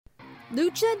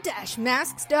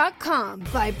Lucha-Masks.com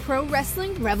by Pro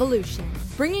Wrestling Revolution,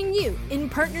 bringing you, in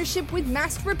partnership with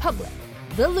Masked Republic,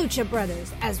 the Lucha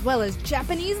Brothers, as well as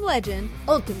Japanese legend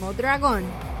Ultimo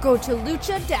Dragon. Go to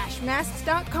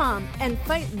Lucha-Masks.com and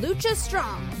fight Lucha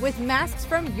Strong with masks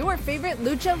from your favorite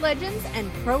Lucha legends and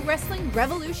Pro Wrestling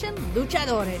Revolution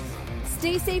luchadores.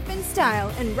 Stay safe in style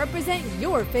and represent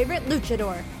your favorite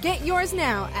luchador. Get yours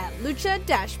now at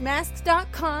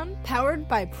Lucha-Masks.com, powered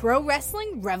by Pro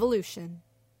Wrestling Revolution.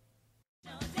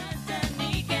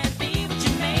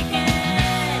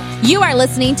 You are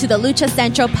listening to the Lucha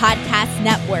Central Podcast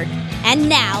Network. And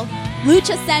now,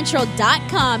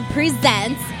 LuchaCentral.com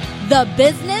presents The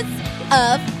Business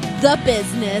of the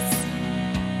Business.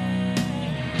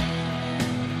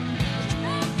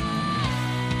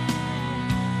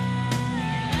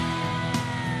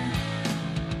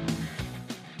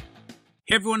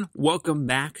 Hey everyone, welcome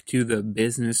back to the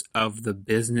Business of the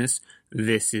Business.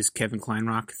 This is Kevin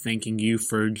Kleinrock, thanking you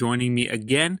for joining me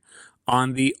again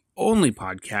on the only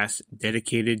podcast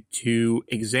dedicated to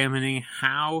examining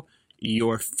how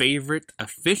your favorite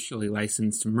officially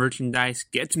licensed merchandise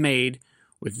gets made,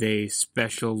 with a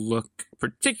special look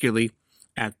particularly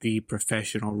at the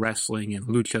professional wrestling and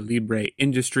lucha libre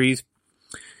industries.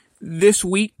 This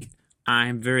week,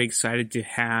 I'm very excited to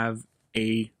have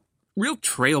a real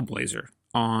trailblazer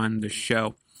on the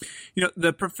show. You know,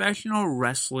 the professional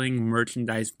wrestling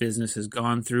merchandise business has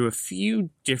gone through a few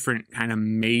different kind of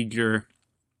major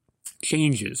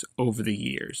changes over the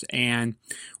years, and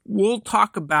we'll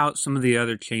talk about some of the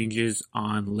other changes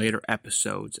on later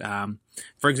episodes.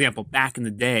 For example, back in the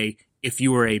day, if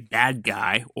you were a bad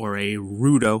guy or a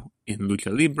rudo in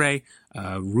lucha libre,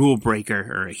 a rule breaker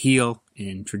or a heel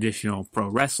in traditional pro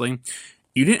wrestling,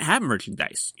 you didn't have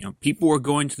merchandise. You know, people were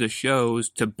going to the shows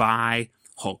to buy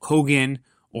Hulk Hogan,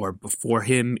 or before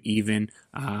him even,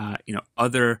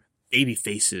 other baby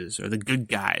faces or the good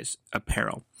guys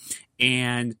apparel.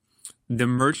 And the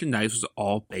merchandise was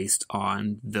all based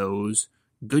on those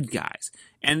good guys.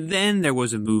 And then there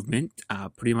was a movement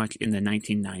pretty much in the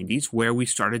 1990s where we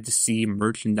started to see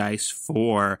merchandise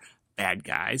for bad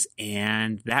guys,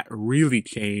 and that really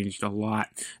changed a lot,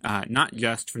 not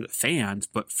just for the fans,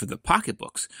 but for the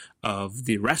pocketbooks of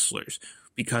the wrestlers.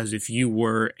 Because if you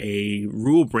were a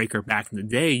rule breaker back in the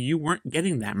day, you weren't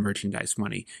getting that merchandise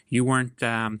money. You weren't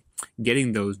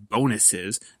getting those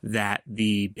bonuses that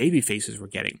the baby faces were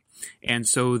getting. And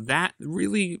so that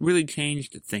really, really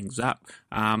changed things up.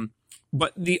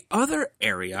 But the other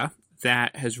area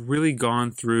that has really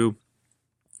gone through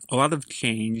a lot of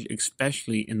change,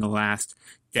 especially in the last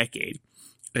decade,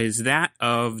 is that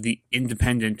of the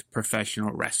independent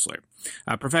professional wrestler.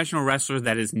 A professional wrestler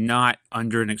that is not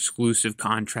under an exclusive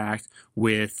contract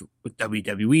with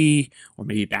WWE, or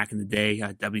maybe back in the day,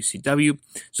 WCW.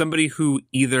 Somebody who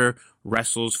either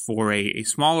wrestles for a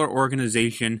smaller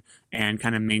organization and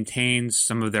kind of maintains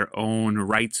some of their own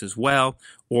rights as well,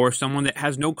 or someone that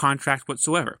has no contract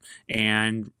whatsoever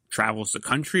and travels the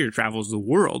country or travels the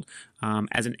world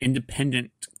as an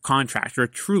independent contractor, a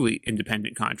truly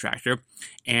independent contractor,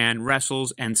 and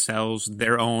wrestles and sells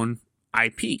their own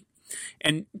IP.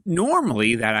 And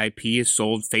normally that IP is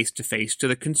sold face-to-face to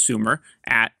the consumer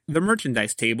at the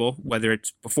merchandise table, whether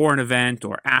it's before an event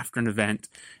or after an event.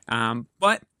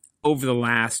 But over the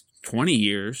last 20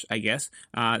 years, I guess,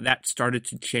 that started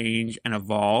to change and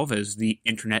evolve as the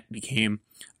internet became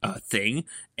a thing.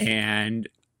 And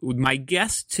my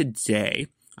guest today,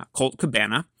 Colt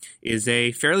Cabana, is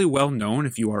a fairly well-known,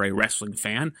 if you are a wrestling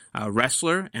fan,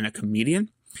 wrestler and a comedian.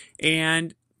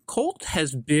 And Colt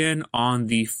has been on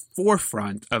the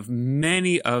forefront of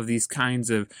many of these kinds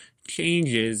of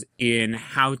changes in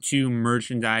how to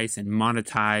merchandise and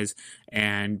monetize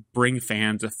and bring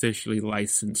fans officially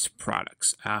licensed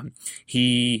products.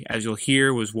 He, as you'll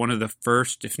hear, was one of the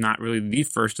first, if not really the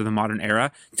first of the modern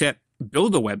era, to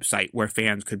build a website where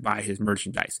fans could buy his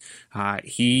merchandise.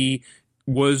 He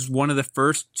was one of the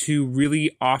first to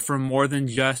really offer more than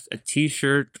just a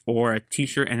t-shirt or a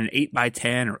t-shirt and an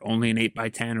 8x10 or only an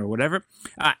 8x10 or whatever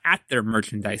at their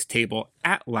merchandise table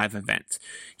at live events.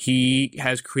 He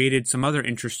has created some other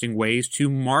interesting ways to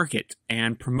market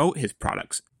and promote his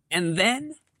products. And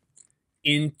then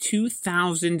in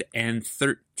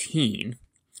 2013,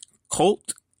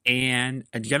 Colt and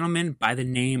a gentleman by the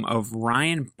name of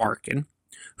Ryan Barkin,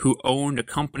 who owned a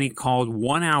company called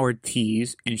 1 Hour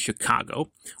Tees in Chicago,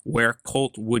 where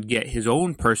Colt would get his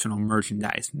own personal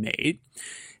merchandise made.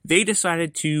 They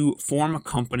decided to form a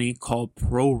company called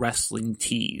Pro Wrestling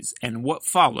Tees, and what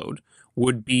followed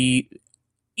would be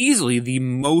easily the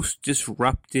most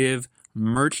disruptive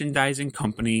merchandising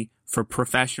company for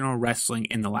professional wrestling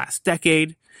in the last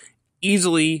decade,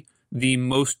 easily the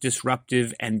most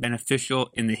disruptive and beneficial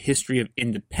in the history of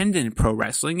independent pro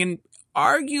wrestling, and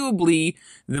arguably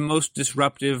the most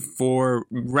disruptive for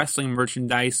wrestling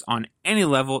merchandise on any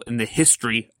level in the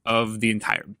history of the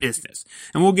entire business.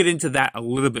 And we'll get into that a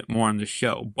little bit more on the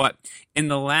show. But in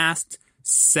the last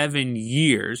 7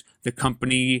 years, the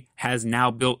company has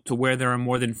now built to where there are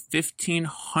more than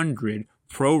 1,500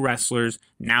 pro wrestlers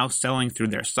now selling through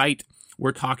their site.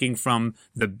 We're talking from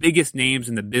the biggest names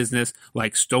in the business,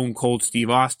 like Stone Cold Steve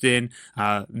Austin,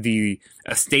 the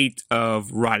estate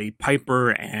of Roddy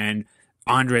Piper and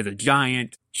Andre the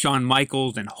Giant, Shawn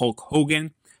Michaels and Hulk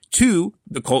Hogan, to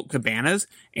the Colt Cabanas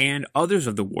and others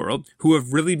of the world who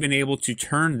have really been able to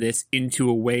turn this into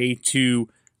a way to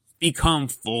become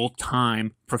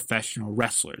full-time professional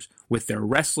wrestlers with their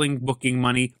wrestling booking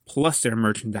money plus their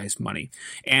merchandise money.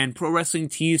 And Pro Wrestling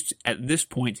Tees at this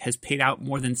point has paid out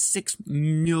more than $6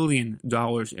 million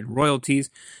in royalties.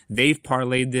 They've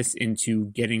parlayed this into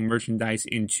getting merchandise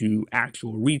into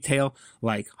actual retail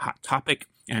like Hot Topic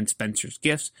and Spencer's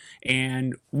Gifts.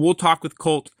 And we'll talk with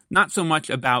Colt not so much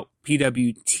about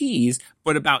PWTs,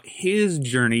 but about his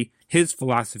journey, his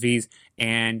philosophies,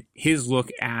 and his look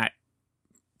at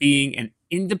being an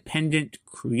independent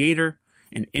creator,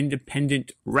 an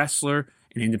independent wrestler,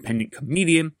 an independent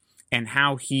comedian, and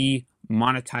how he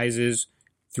monetizes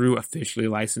through officially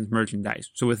licensed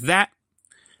merchandise. So with that,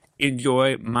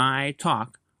 enjoy my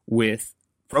talk with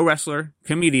pro wrestler,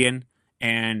 comedian,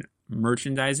 and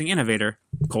merchandising innovator,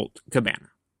 Colt Cabana.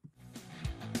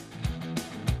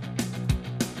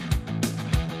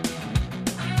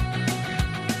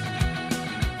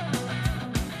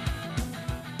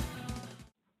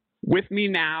 With me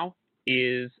now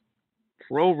is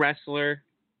pro wrestler,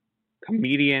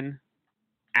 comedian,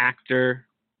 actor,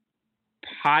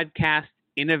 podcast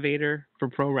innovator for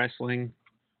pro wrestling,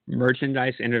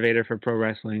 merchandise innovator for pro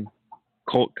wrestling,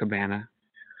 Colt Cabana.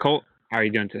 Colt, how are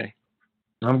you doing today?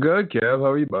 I'm good, Kev.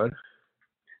 How are you, bud?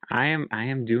 I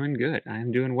am doing good. I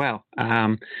am doing well.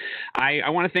 I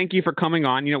want to thank you for coming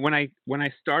on. You know, when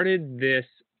I started this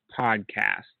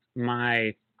podcast,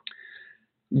 my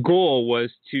goal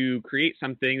was to create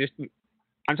something.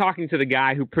 I'm talking to the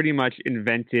guy who pretty much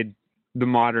invented the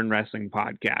modern wrestling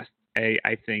podcast.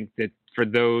 I think that for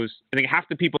those, I think half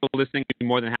the people listening,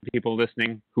 more than half the people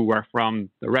listening who are from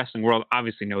the wrestling world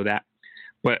obviously know that.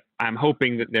 But I'm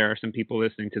hoping that there are some people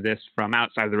listening to this from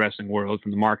outside of the wrestling world,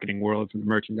 from the marketing world, from the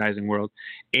merchandising world.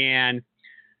 And,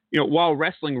 you know, while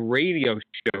wrestling radio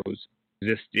shows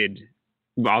existed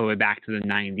all the way back to the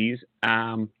 90s,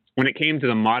 when it came to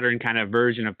the modern kind of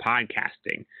version of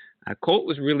podcasting, Colt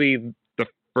was really the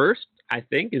first, I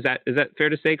think. Is that fair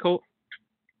to say, Colt?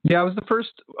 Yeah, I was the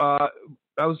first.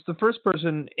 I was the first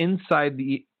person inside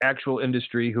the actual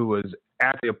industry who was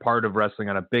actually a part of wrestling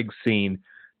on a big scene,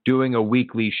 doing a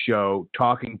weekly show,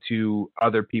 talking to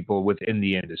other people within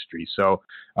the industry. So,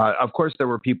 of course, there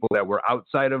were people that were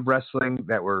outside of wrestling,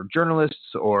 that were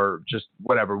journalists or just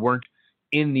whatever, weren't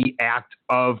in the act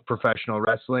of professional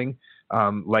wrestling,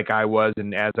 like I was.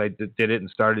 And as I did it and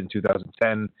started in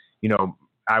 2010, you know,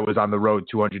 I was on the road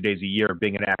 200 days a year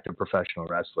being an active professional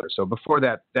wrestler. So before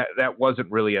that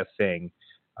wasn't really a thing.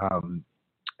 And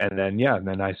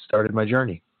then I started my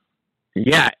journey.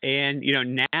 Yeah. And, you know,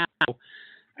 now,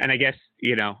 and I guess,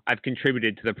 you know, I've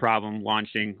contributed to the problem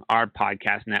launching our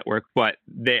podcast network, but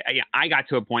I got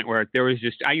to a point where there was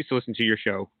just, I used to listen to your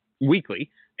show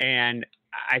weekly. And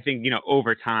I think, you know,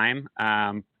 over time,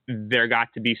 there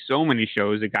got to be so many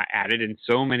shows that got added and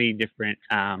so many different,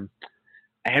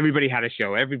 everybody had a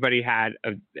show, everybody had,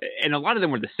 and a lot of them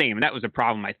were the same. And that was a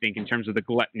problem, I think, in terms of the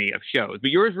gluttony of shows,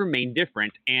 but yours remained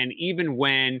different. And even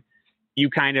when you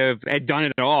kind of had done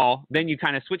it all, then you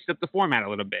kind of switched up the format a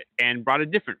little bit and brought a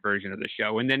different version of the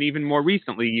show. And then even more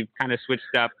recently, you've kind of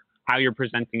switched up how you're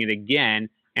presenting it again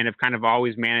and have kind of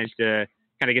always managed to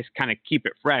kind of keep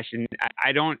it fresh. And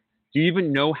do you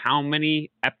even know how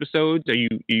many episodes?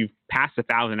 You've passed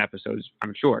 1,000 episodes,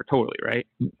 I'm sure, totally, right?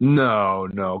 No,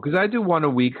 because I do one a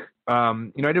week. I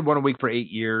did one a week for 8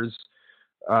 years,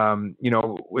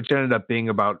 which ended up being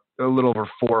about a little over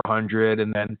 400.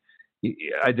 And then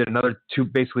I did another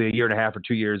basically a year and a half or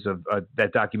 2 years of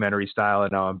that documentary style,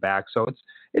 and now I'm back. So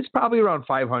it's probably around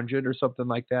 500 or something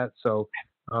like that. So,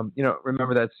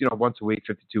 remember that's, once a week,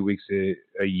 52 weeks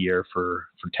a year for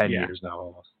 10 years now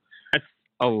almost. That's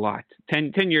a lot.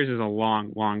 10 years is a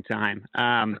long, long time.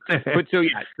 But so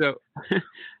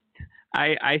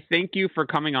I thank you for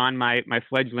coming on my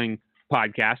fledgling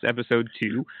podcast, episode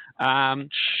 2. Sure.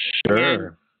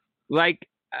 And like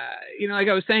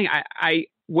I was saying,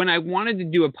 when I wanted to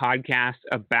do a podcast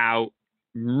about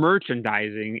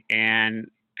merchandising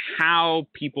and how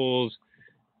people's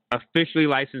officially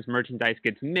licensed merchandise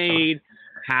gets made,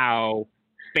 how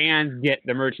fans get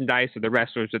the merchandise of the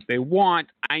wrestlers that they want.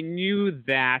 I knew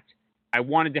that I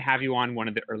wanted to have you on one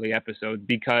of the early episodes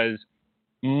because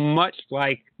much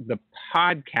like the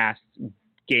podcast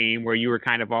game where you were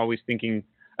kind of always thinking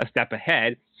a step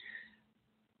ahead,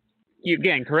 you,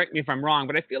 again, correct me if I'm wrong,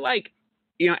 but I feel like,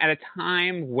 at a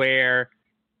time where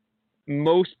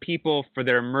most people for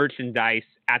their merchandise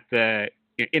at the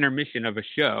intermission of a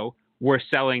show were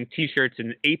selling T-shirts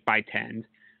and 8x10s,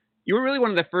 you were really one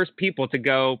of the first people to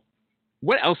go,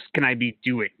 what else can I be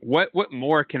doing? What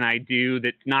more can I do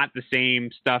that's not the same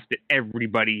stuff that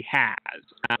everybody has?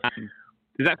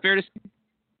 Is that fair to say?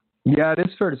 Yeah, it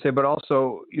is fair to say, but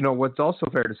also, what's also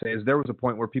fair to say is there was a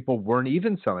point where people weren't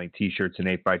even selling T-shirts and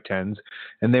 8x10s,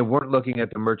 and they weren't looking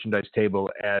at the merchandise table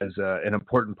as an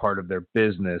important part of their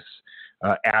business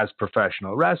as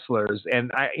professional wrestlers.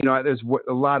 And there's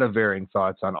a lot of varying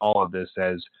thoughts on all of this.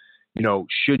 As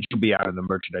should you be out on the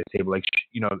merchandise table? Like,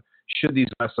 should these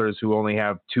wrestlers who only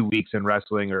have 2 weeks in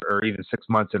wrestling or even 6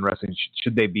 months in wrestling,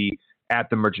 should they be at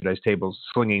the merchandise tables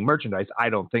slinging merchandise? I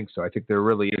don't think so. I think there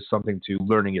really is something to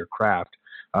learning your craft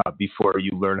before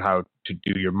you learn how to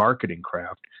do your marketing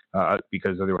craft,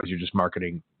 because otherwise you're just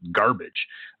marketing garbage.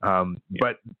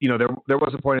 But there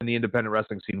was a point in the independent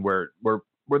wrestling scene where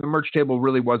the merch table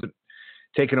really wasn't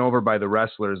taken over by the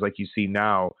wrestlers like you see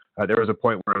now. There was a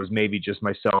point where it was maybe just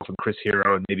myself and Chris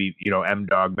Hero and maybe,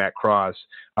 M-Dog, Matt Cross.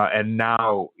 And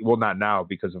now, well, not now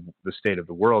because of the state of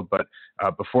the world, but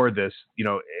before this,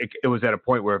 it was at a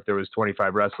point where if there was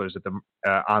 25 wrestlers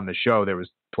on the show, there was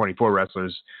 24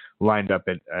 wrestlers lined up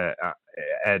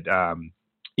at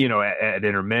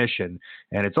intermission,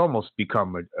 and it's almost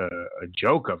become a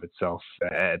joke of itself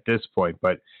at this point.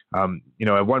 But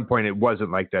at one point it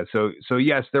wasn't like that. So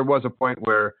yes, there was a point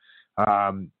where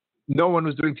no one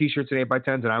was doing T-shirts and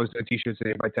 8x10s, and I was doing T-shirts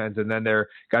and 8x10s, and then there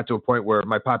got to a point where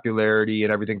my popularity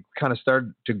and everything kind of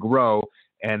started to grow,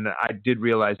 and I did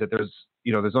realize that there's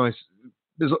only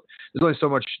so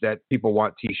much that people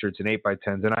want T-shirts and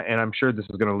 8x10s, and I'm sure this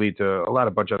is going to lead to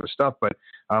a bunch of other stuff. But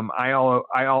I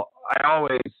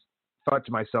always thought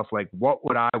to myself, like, what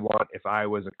would I want if I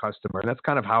was a customer? And that's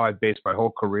kind of how I based my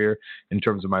whole career in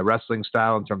terms of my wrestling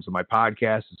style, in terms of my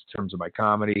podcast, in terms of my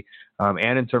comedy,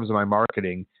 and in terms of my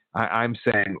marketing. I'm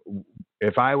saying,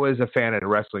 if I was a fan at a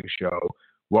wrestling show,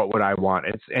 what would I want?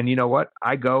 And you know what?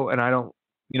 I go and I don't.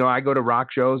 I go to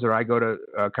rock shows or I go to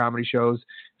comedy shows,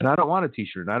 and I don't want a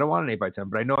T-shirt and I don't want an 8x10,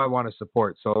 but I know I want to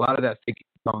support. So a lot of that thinking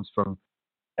comes from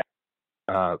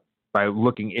by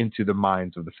looking into the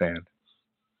minds of the fan.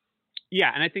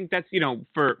 Yeah, and I think that's,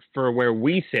 for where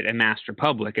we sit at Master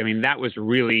Public, I mean, that was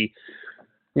really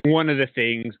one of the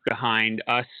things behind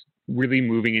us really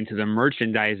moving into the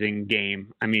merchandising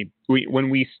game. I mean, when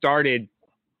we started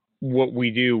what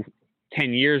we do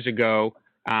 10 years ago,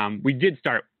 we did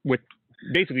start with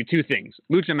basically two things: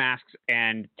 lucha masks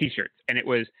and T-shirts. And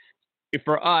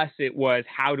for us, it was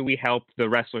how do we help the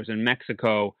wrestlers in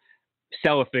Mexico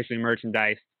sell officially licensed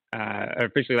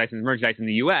merchandise in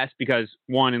the U.S. because,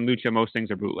 one, in lucha, most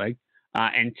things are bootleg.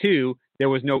 And two, there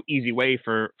was no easy way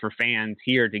for fans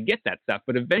here to get that stuff.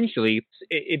 But eventually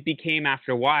it became,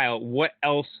 after a while, what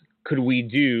else could we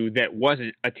do that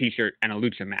wasn't a T-shirt and a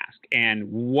lucha mask?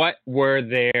 And what were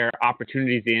there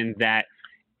opportunities in that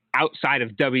outside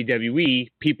of WWE,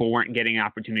 people weren't getting an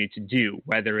opportunity to do,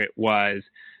 whether it was,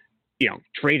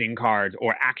 trading cards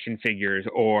or action figures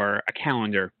or a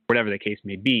calendar, whatever the case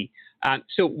may be.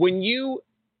 So when you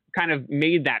kind of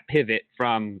made that pivot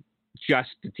from just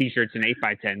the T-shirts and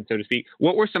 8x10, so to speak,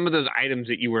 what were some of those items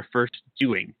that you were first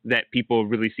doing that people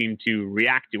really seemed to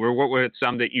react to? Or what were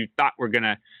some that you thought were going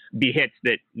to be hits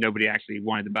that nobody actually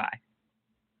wanted to buy?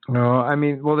 I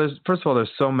mean, well, first of all,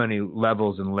 there's so many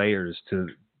levels and layers to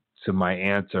my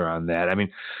answer on that. I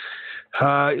mean,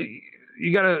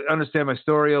 you got to understand my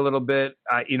story a little bit.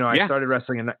 I started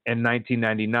wrestling in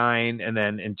 1999, and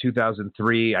then in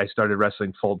 2003 I started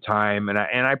wrestling full time, and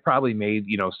I probably made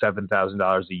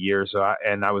 $7,000 a year. So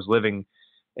I was living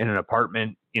in an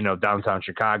apartment, downtown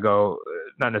Chicago,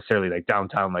 not necessarily like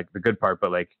downtown like the good part,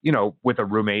 but like with a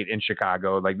roommate in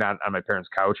Chicago, like not on my parents'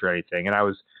 couch or anything. And I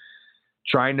was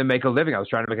trying to make a living. I was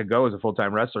trying to make a go as a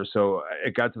full-time wrestler. So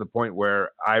it got to the point where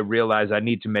I realized I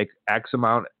need to make X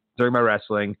amount during my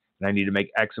wrestling, and I need to make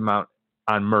X amount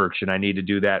on merch, and I need to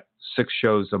do that 6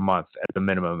 shows a month at the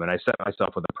minimum. And I set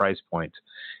myself with a price point,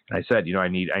 and I said, I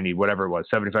need whatever it was,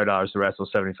 $75 to wrestle,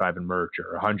 $75 in merch,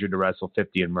 or $100 to wrestle, $50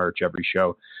 in merch every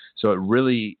show. So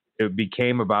it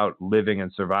became about living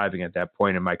and surviving at that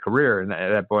point in my career. And at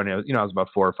that point, I was about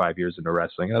 4 or 5 years into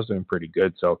wrestling, and I was doing pretty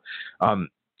good. So,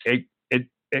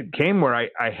 it came where I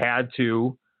had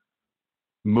to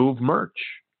move merch.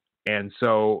 And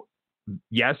so,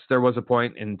 yes, there was a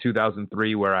point in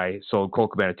 2003 where I sold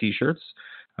Colt Cabana t-shirts.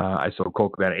 I sold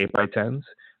Colt Cabana 8x10s.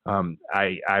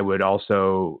 I would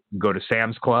also go to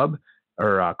Sam's Club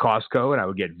or Costco, and I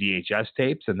would get VHS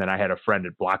tapes. And then I had a friend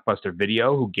at Blockbuster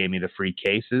Video who gave me the free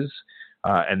cases.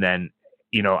 And then,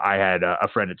 I had a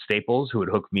friend at Staples who would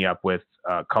hook me up with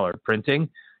color printing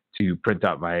to print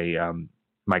out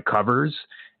my covers.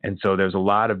 And so there's a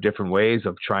lot of different ways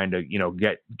of trying to,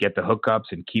 get the hookups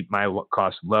and keep my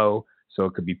costs low so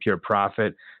it could be pure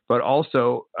profit. But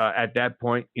also at that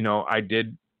point, I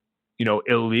did,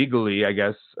 illegally, I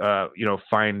guess,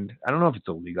 find, I don't know if it's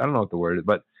illegal, I don't know what the word is,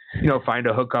 but, find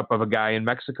a hookup of a guy in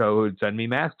Mexico who'd send me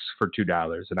masks for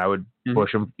 $2 and I would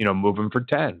push him, move him for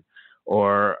 10.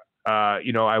 Or,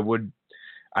 I would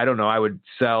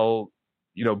sell,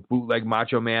 bootleg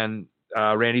Macho Man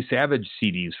Randy Savage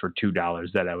CDs for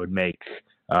 $2 that I would make.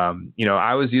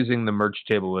 I was using the merch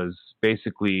table as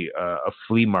basically a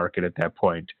flea market at that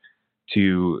point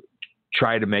to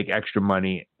try to make extra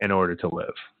money in order to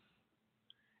live.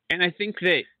 And I think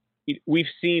that we've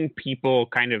seen people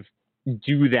kind of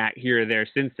do that here or there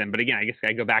since then. But again, I guess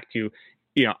I go back to,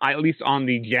 at least on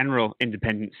the general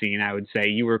independent scene, I would say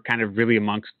you were kind of really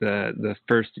amongst the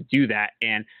first to do that.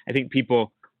 And I think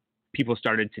people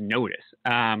started to notice.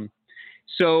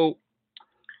 So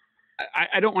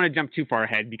I don't want to jump too far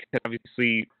ahead because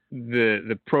obviously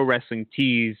the pro wrestling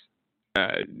tees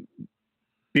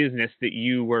business that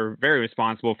you were very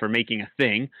responsible for making a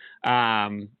thing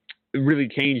really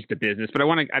changed the business. But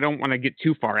I don't want to get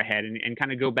too far ahead and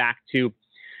kind of go back to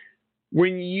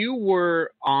when you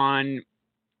were on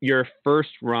your first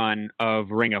run of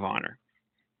Ring of Honor.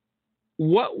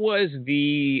 What was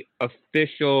the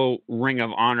official Ring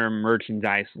of Honor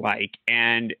merchandise like?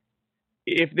 And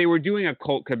if they were doing a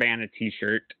Colt Cabana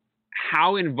t-shirt,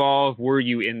 how involved were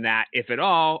you in that, if at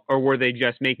all? Or were they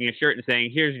just making a shirt and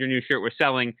saying, here's your new shirt we're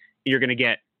selling, you're going to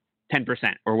get 10%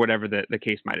 or whatever the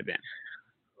case might have been?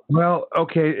 Well,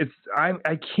 okay.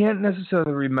 I can't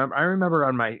necessarily remember. I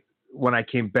remember when I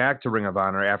came back to Ring of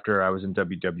Honor after I was in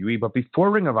WWE, but before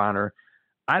Ring of Honor,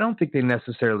 I don't think they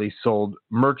necessarily sold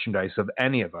merchandise of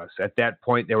any of us. At that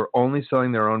point, they were only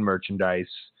selling their own merchandise.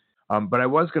 But I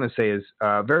was going to say is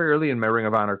very early in my Ring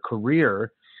of Honor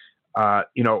career,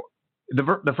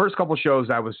 the first couple shows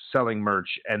I was selling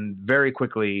merch, and very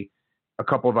quickly a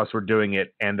couple of us were doing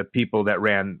it, and the people that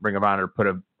ran Ring of Honor put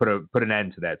an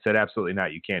end to that. Said absolutely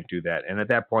not, you can't do that. And at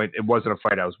that point, it wasn't a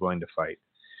fight I was willing to fight.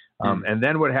 And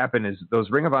then what happened is those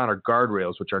Ring of Honor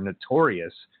guardrails, which are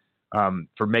notorious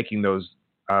for making those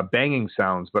banging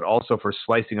sounds, but also for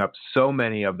slicing up so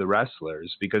many of the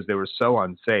wrestlers because they were so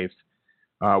unsafe.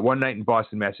 One night in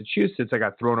Boston, Massachusetts, I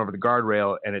got thrown over the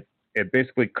guardrail, and it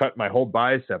basically cut my whole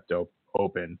bicep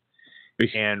open.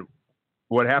 And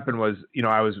what happened was,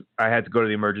 I had to go to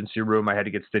the emergency room. I had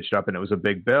to get stitched up, and it was a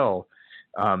big bill.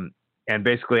 And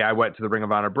basically, I went to the Ring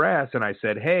of Honor brass, and I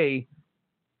said, "Hey,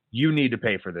 you need to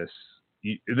pay for this.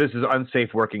 This is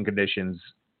unsafe working conditions.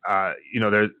 I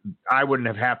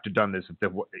wouldn't have to done this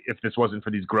if this wasn't for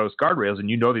these gross guardrails, and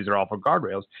these are awful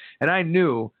guardrails." And I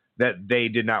knew that they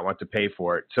did not want to pay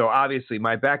for it. So obviously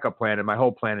my backup plan and my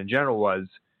whole plan in general was,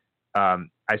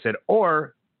 I said,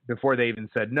 or before they even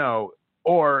said no,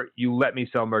 or you let me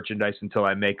sell merchandise until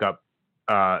I make up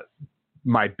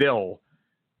my bill.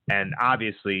 And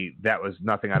obviously that was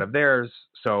nothing out of theirs.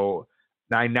 So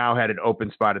I now had an open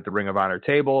spot at the Ring of Honor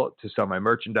table to sell my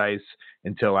merchandise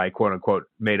until I quote unquote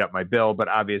made up my bill. But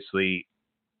obviously,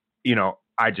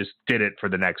 I just did it for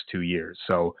the next 2 years.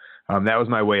 So that was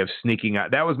my way of sneaking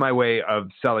out. That was my way of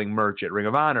selling merch at Ring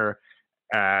of Honor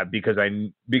because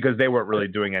they weren't really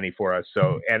doing any for us.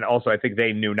 So, and also I think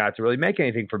they knew not to really make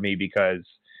anything for me because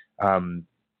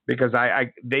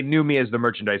they knew me as the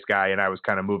merchandise guy, and I was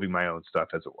kind of moving my own stuff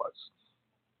as it was.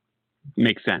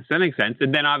 Makes sense. That makes sense.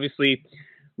 And then obviously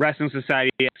Wrestling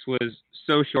Society X was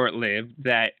so short-lived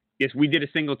that yes, we did a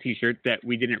single t-shirt that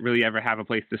we didn't really ever have a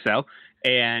place to sell.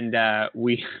 And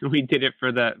we did it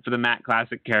for the Matt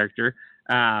Classic character.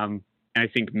 And I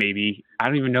think maybe, I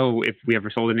don't even know if we ever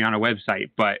sold any on a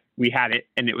website, but we had it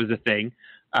and it was a thing.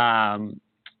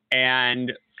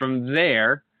 And from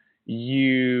there,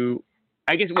 and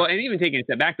even taking a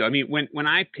step back though, I mean, when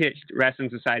I pitched Wrestling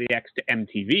Society X to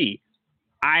MTV,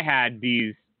 I had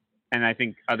these, and I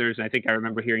think others, and I think I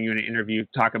remember hearing you in an interview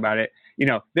talk about it.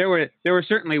 There were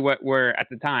certainly what were at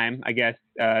the time, I guess,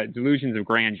 delusions of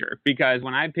grandeur. Because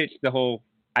when I pitched the whole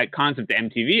concept to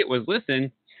MTV, it was,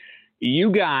 listen,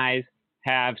 you guys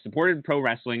have supported pro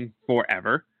wrestling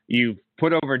forever. You've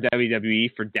put over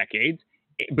WWE for decades,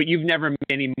 but you've never made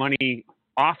any money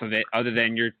off of it other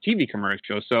than your TV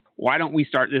commercials. So why don't we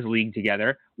start this league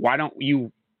together? Why don't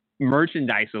you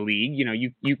merchandise a league? You know,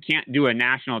 you can't do a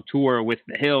national tour with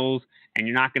the Hills, and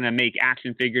you're not going to make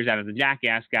action figures out of the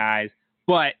Jackass guys,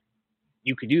 but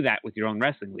you could do that with your own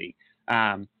wrestling league.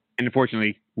 And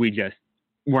unfortunately, we just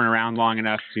weren't around long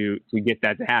enough to get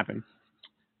that to happen.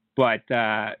 But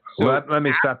let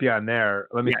me stop you on there.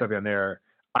 Stop you on there.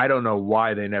 I don't know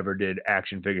why they never did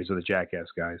action figures with the Jackass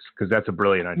guys, because that's a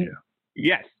brilliant idea.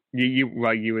 Yes, you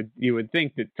would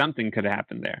think that something could have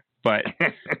happened there, but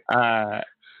they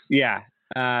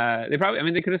probably. I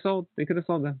mean, they could have sold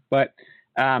them, but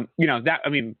look,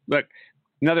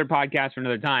 another podcast for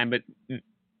another time. But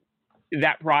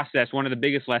that process, one of the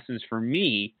biggest lessons for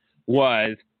me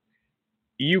was,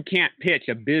 you can't pitch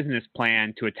a business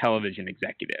plan to a television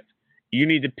executive. You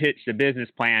need to pitch the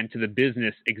business plan to the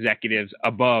business executives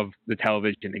above the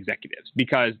television executives,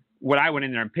 because what I went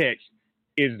in there and pitched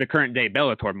is the current day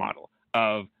Bellator model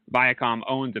of Viacom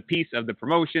owns a piece of the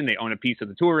promotion. They own a piece of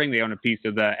the touring. They own a piece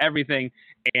of the everything,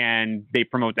 and they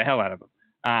promote the hell out of them.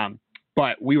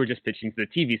 But we were just pitching to the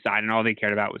TV side, and all they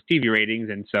cared about was TV ratings.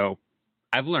 And so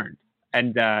I've learned,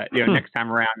 and next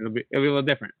time around it'll be a little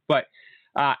different. But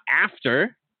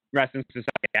after Wrestling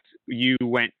Society, you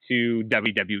went to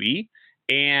WWE,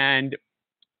 and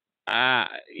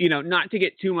not to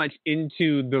get too much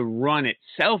into the run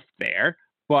itself there,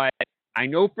 but I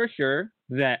know for sure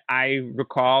that I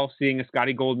recall seeing a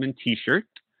Scotty Goldman T-shirt.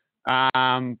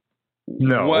 No,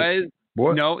 there was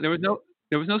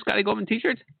no Scotty Goldman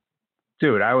T-shirts.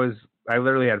 Dude, I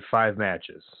literally had 5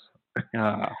 matches.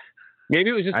 Maybe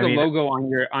it was just the logo on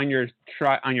your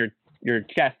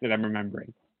chest that I'm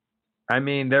remembering. I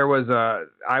mean, I was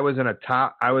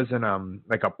in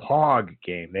like a POG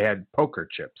game. They had poker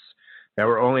chips that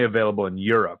were only available in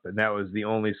Europe, and that was the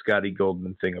only Scotty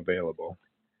Goldman thing available.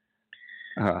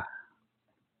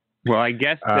 Well, I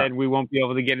guess then we won't be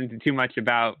able to get into too much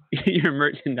about your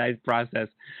merchandise process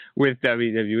with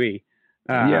WWE.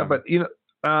 But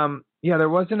there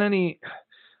wasn't any.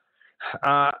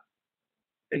 I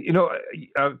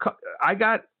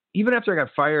got, even after I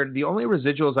got fired, the only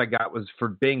residuals I got was for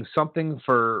being something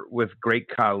with Great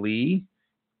Khali.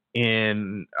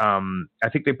 And I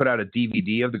think they put out a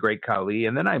DVD of the Great Khali,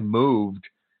 and then I moved,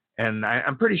 and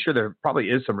I'm pretty sure there probably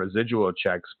is some residual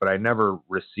checks, but I never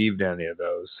received any of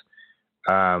those.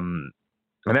 And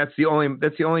that's the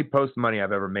only post money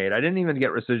I've ever made. I didn't even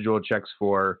get residual checks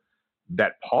for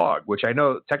that POG, which I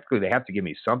know technically they have to give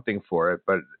me something for it,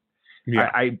 but yeah.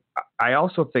 I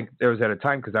also think there was at a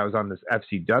time, because I was on this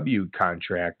FCW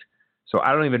contract, so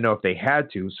I don't even know if they had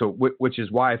to. So which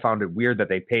is why I found it weird that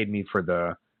they paid me for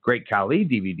the Great Khali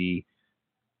DVD,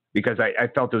 because I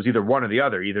felt it was either one or the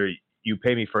other. Either you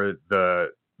pay me for the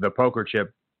poker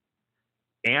chip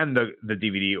and the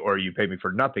DVD, or you pay me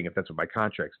for nothing if that's what my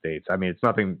contract states. I mean,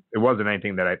 it wasn't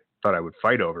anything that I thought I would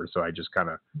fight over, so I just kind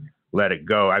of let it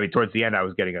go. I mean, towards the end, I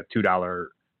was getting a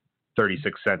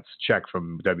 $2.36 check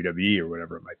from WWE or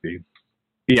whatever it might be.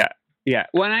 Yeah.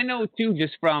 Well, and I know too,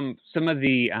 just from some of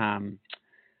the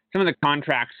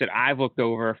contracts that I've looked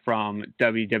over from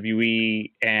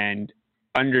WWE and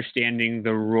understanding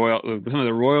some of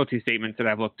the royalty statements that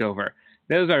I've looked over,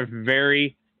 those are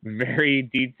very, very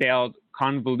detailed,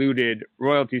 convoluted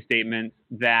royalty statements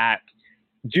that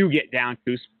do get down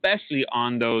to, especially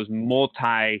on those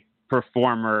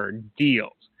multi-performer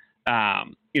deals. I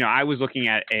was looking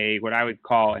at what I would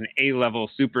call an A-level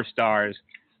superstars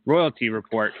royalty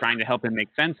report, trying to help him make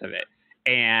sense of it.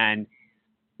 And,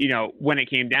 when it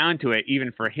came down to it,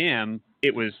 even for him,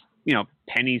 it was,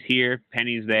 pennies here,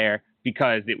 pennies there,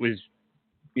 because it was,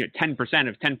 10%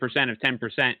 of 10% of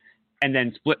 10%, and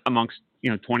then split amongst,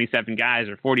 27 guys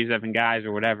or 47 guys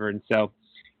or whatever. And so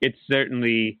it's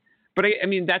certainly, but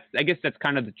I guess that's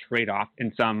kind of the trade-off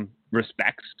in some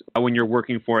respects when you're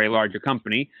working for a larger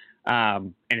company.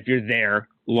 And if you're there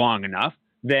long enough,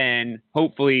 then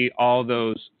hopefully all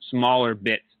those smaller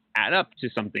bits add up to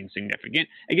something significant.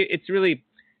 It's really,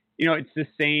 it's the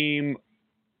same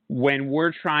when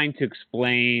we're trying to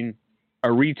explain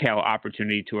a retail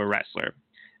opportunity to a wrestler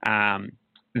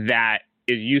that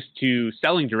is used to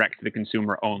selling direct to the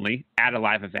consumer only at a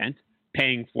live event,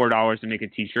 paying $4 to make a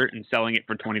T-shirt and selling it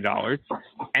for $20.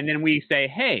 And then we say,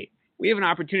 hey, we have an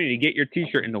opportunity to get your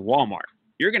T-shirt into Walmart.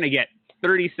 You're going to get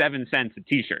 37 cents a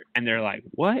T-shirt. And they're like,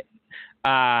 what?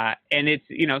 And it's,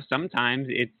 sometimes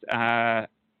it's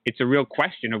a real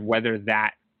question of whether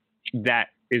that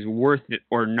is worth it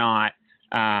or not.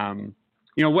 I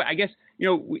guess,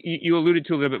 you alluded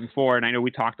to a little bit before, and I know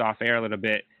we talked off air a little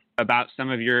bit about some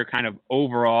of your kind of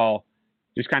overall,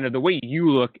 just kind of the way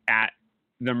you look at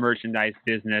the merchandise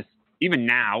business even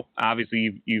now,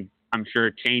 obviously you've I'm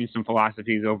sure changed some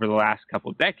philosophies over the last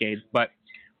couple of decades, but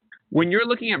when you're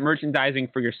looking at merchandising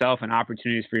for yourself and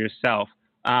opportunities for yourself,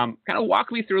 kind of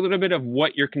walk me through a little bit of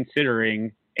what you're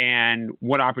considering and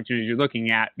what opportunities you're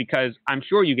looking at, because I'm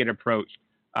sure you get approached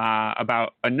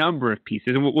about a number of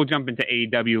pieces, and we'll jump into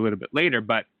AEW a little bit later,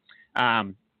 but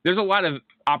there's a lot of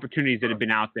opportunities that have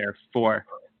been out there for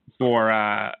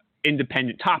top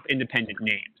independent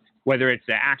names, whether it's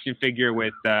an action figure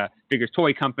with Figures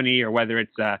Toy Company, or whether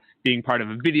it's being part of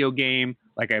a video game,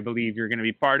 like I believe you're going to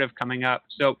be part of coming up.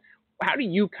 So how do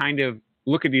you kind of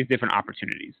look at these different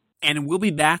opportunities? And we'll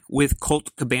be back with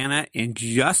Colt Cabana in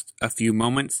just a few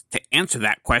moments to answer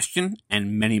that question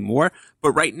and many more.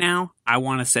 But right now, I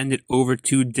want to send it over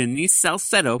to Denise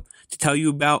Salcedo to tell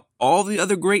you about all the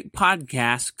other great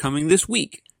podcasts coming this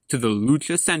week to the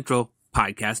Lucha Central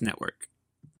Podcast Network.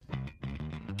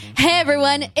 Hey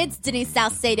everyone, it's Denise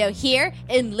Salcedo here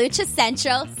in Lucha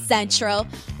Central,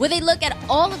 with a look at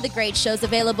all of the great shows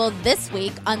available this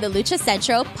week on the Lucha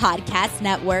Central Podcast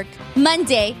Network.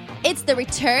 Monday, it's the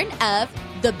return of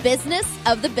the Business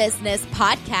of the Business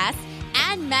podcast,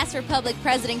 and Master Republic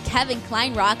President Kevin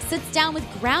Kleinrock sits down with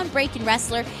groundbreaking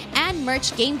wrestler and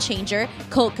merch game changer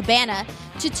Colt Cabana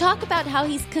to talk about how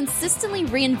he's consistently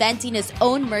reinventing his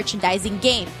own merchandising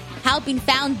game, helping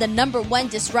found the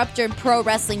 #1 disruptor in pro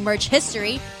wrestling merch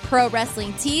history, Pro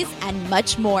Wrestling Tees, and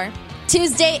much more.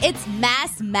 Tuesday, it's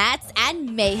Mass, Mats,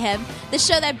 and Mayhem, the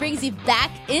show that brings you back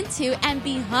into and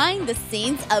behind the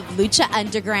scenes of Lucha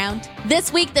Underground.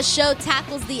 This week, the show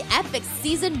tackles the epic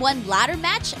Season 1 ladder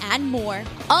match and more.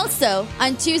 Also,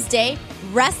 on Tuesday,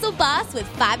 Wrestle Boss with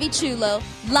Fabi Chulo,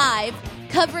 live,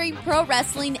 covering pro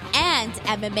wrestling and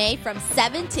MMA from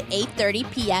 7 to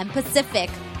 8:30 p.m. Pacific.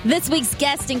 This week's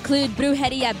guests include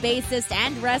Brujeria bassist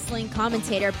and wrestling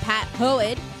commentator Pat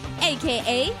Hood,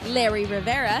 a.k.a. Larry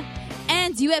Rivera,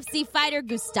 and UFC fighter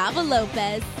Gustavo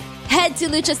Lopez. Head to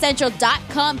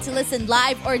luchacentral.com to listen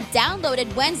live or download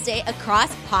it Wednesday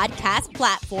across podcast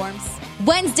platforms.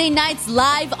 Wednesday nights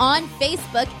live on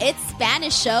Facebook, it's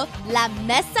Spanish show La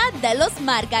Mesa de los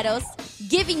Márgaros,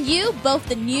 giving you both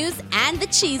the news and the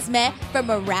chisme from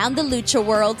around the lucha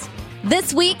world.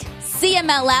 This week,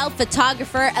 CMLL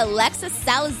photographer Alexis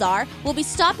Salazar will be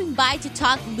stopping by to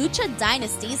talk Lucha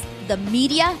Dynasties, the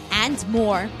media, and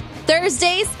more.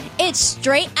 Thursdays, it's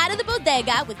Straight Out of the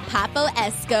Bodega with Papo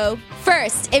Esco.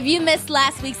 First, if you missed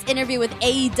last week's interview with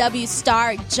AEW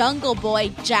star Jungle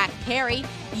Boy Jack Perry,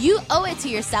 you owe it to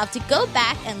yourself to go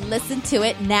back and listen to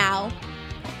it now.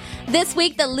 This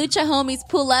week, the Lucha Homies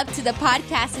pull up to the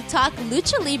podcast to talk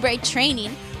Lucha Libre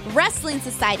training, Wrestling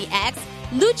Society X,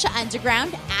 Lucha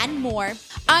Underground, and more.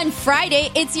 On Friday,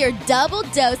 it's your double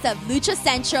dose of Lucha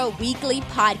Central weekly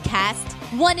podcast.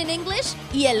 One in English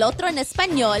y el otro en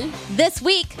español. This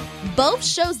week, both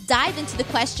shows dive into the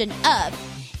question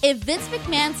of if Vince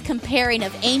McMahon's comparing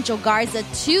of Angel Garza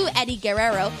to Eddie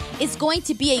Guerrero is going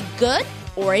to be a good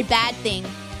or a bad thing.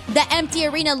 The empty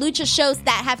arena lucha shows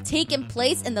that have taken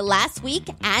place in the last week,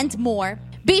 and more.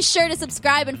 Be sure to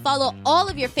subscribe and follow all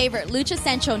of your favorite Lucha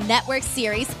Central Network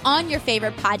series on your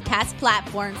favorite podcast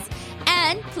platforms.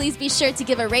 And please be sure to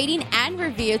give a rating and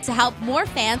review to help more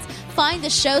fans find the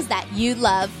shows that you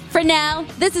love. For now,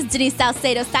 this is Denise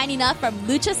Salcedo signing off from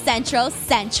Lucha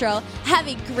Central. Have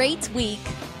a great week.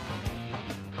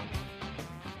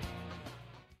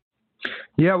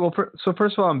 Yeah, well, so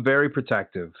first of all, I'm very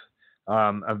protective.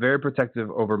 I'm very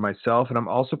protective over myself, and I'm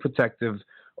also protective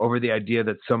over the idea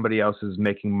that somebody else is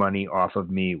making money off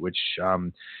of me, which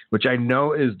I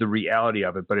know is the reality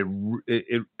of it, but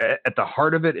it at the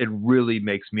heart of it, it really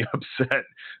makes me upset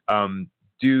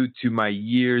due to my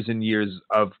years and years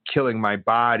of killing my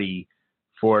body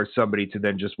for somebody to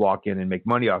then just walk in and make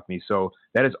money off me. So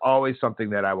that is always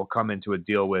something that I will come into a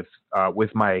deal with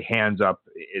my hands up,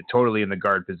 totally in the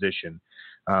guard position,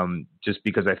 just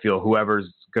because I feel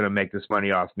whoever's going to make this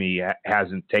money off me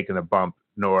hasn't taken a bump,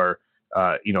 nor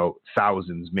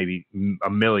thousands, maybe a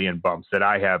million bumps that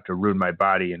I have to ruin my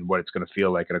body and what it's going to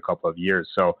feel like in a couple of years.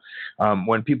 So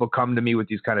when people come to me with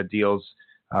these kind of deals,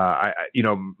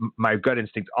 my gut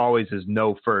instinct always is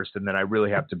no first, and then I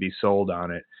really have to be sold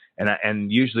on it.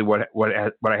 And usually what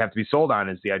I have to be sold on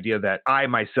is the idea that I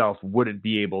myself wouldn't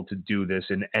be able to do this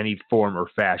in any form or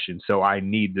fashion. So I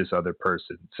need this other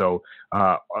person. So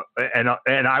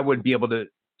and I wouldn't be able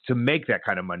to make that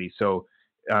kind of money. So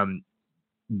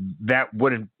that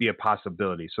wouldn't be a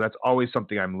possibility. So that's always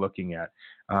something I'm looking at.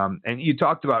 And you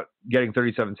talked about getting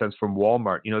 37 cents from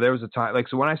Walmart. There was a time,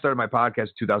 so when I started my podcast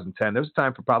in 2010, there was a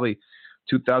time for probably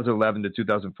 2011 to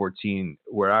 2014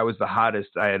 where I was the hottest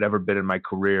I had ever been in my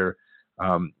career.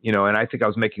 And I think I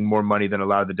was making more money than a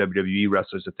lot of the WWE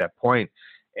wrestlers at that point,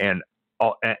 and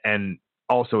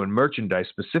also in merchandise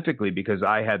specifically because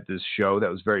I had this show that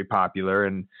was very popular.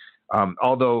 And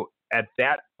although at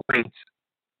that point,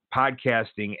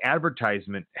 podcasting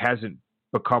advertisement hasn't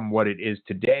become what it is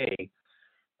today,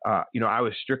 I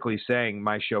was strictly saying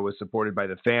my show was supported by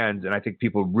the fans, and I think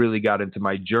people really got into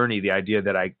my journey. The idea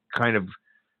that I kind of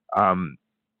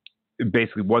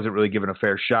basically wasn't really given a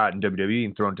fair shot in WWE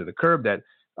and thrown to the curb, that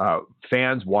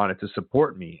fans wanted to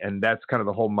support me. And that's kind of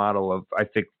the whole model of, I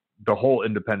think, the whole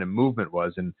independent movement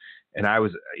was. And I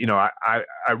was,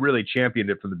 I really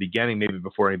championed it from the beginning, maybe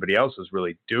before anybody else was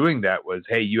really doing that, was,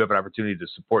 hey, you have an opportunity to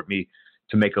support me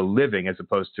to make a living, as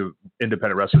opposed to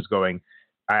independent wrestlers going,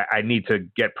 I need to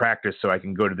get practice so I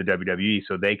can go to the WWE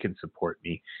so they can support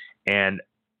me. And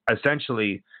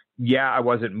essentially, yeah, I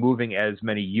wasn't moving as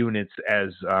many units as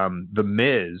The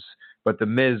Miz, but The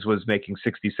Miz was making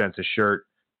 60 cents a shirt,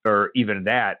 or even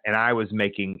that, and I was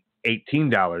making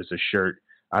 $18 a shirt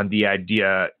on the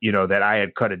idea, that I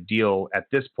had cut a deal at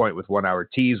this point with 1 Hour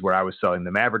Tees where I was selling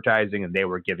them advertising, and they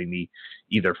were giving me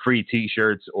either free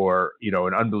T-shirts or,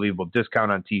 an unbelievable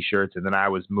discount on T-shirts, and then I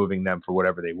was moving them for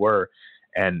whatever they were.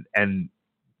 And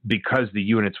because the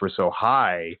units were so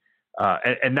high,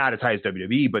 and not as high as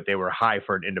WWE, but they were high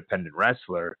for an independent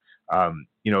wrestler,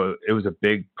 it was a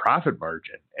big profit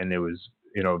margin, and it was,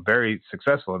 very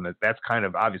successful. And that's kind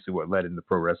of obviously what led into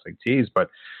Pro Wrestling Tees. But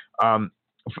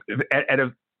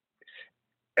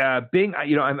being,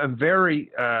 I'm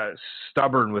very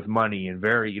stubborn with money and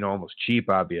very, almost cheap,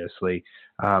 obviously.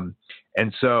 And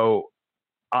so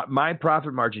my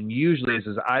profit margin usually is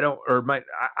I don't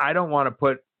want to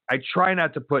put, I try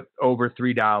not to put over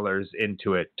 $3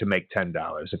 into it to make $10,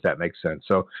 if that makes sense.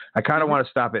 So I kind of want to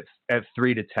stop at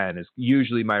 3 to 10 is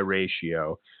usually my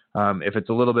ratio. If it's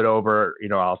a little bit over,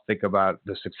 I'll think about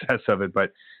the success of it.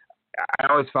 But I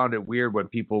always found it weird when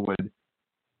people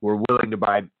were willing to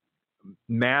buy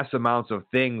mass amounts of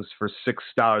things for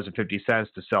 $6.50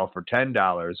 to sell for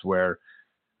 $10, where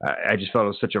I just felt it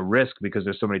was such a risk, because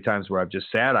there's so many times where I've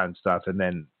just sat on stuff, and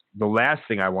then the last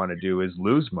thing I want to do is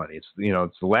lose money. It's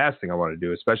the last thing I want to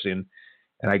do, especially and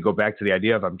I go back to the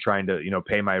idea of I'm trying to,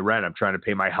 pay my rent, I'm trying to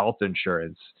pay my health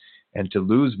insurance, and to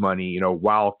lose money,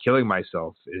 while killing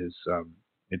myself is,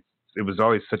 it was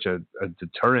always such a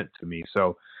deterrent to me.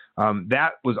 So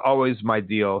that was always my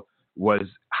deal, was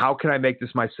how can I make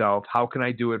this myself? How can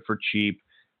I do it for cheap?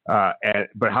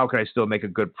 But how can I still make a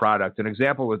good product? An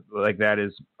example like that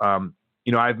is, I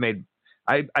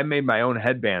made my own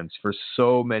headbands for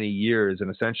so many years, and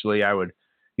essentially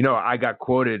I got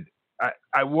quoted.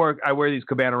 I wear these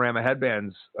Cabanarama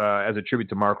headbands as a tribute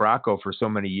to Mark Rocco for so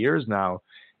many years now,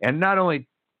 and not only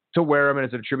to wear them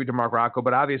as a tribute to Mark Rocco,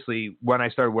 but obviously when I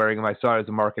started wearing them, I saw it as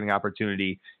a marketing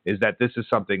opportunity. Is that this is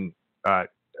something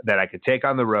that I could take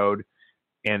on the road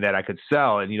and that I could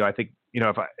sell. And I think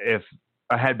if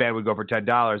a headband would go for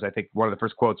 $10, I think one of the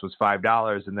first quotes was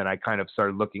 $5. And then I kind of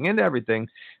started looking into everything,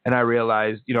 and I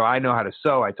realized, I know how to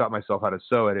sew. I taught myself how to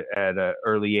sew at an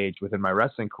early age within my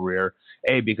wrestling career,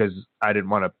 because I didn't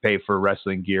want to pay for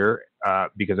wrestling gear,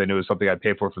 because I knew it was something I'd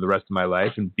pay for the rest of my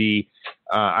life. And B,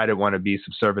 I didn't want to be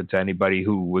subservient to anybody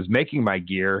who was making my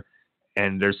gear.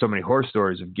 And there's so many horror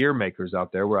stories of gear makers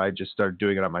out there where I just started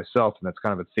doing it on myself. And that's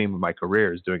kind of a theme of my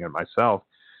career, is doing it myself.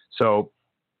 So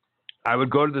I would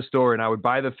go to the store and I would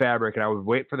buy the fabric, and I would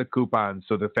wait for the coupons.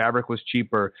 So the fabric was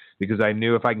cheaper, because I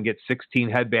knew if I can get 16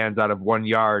 headbands out of 1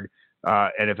 yard,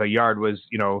 and if a yard was,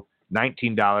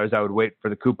 $19, I would wait for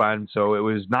the coupon. So it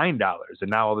was $9. And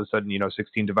now all of a sudden,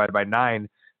 16 divided by 9,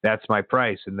 that's my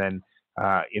price. And then,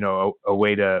 a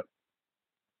way to,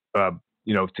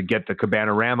 to get the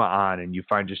Cabanarama on, and you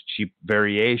find just cheap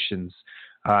variations.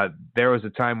 There was a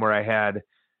time where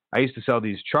I used to sell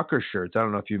these trucker shirts. I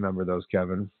don't know if you remember those,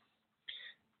 Kevin.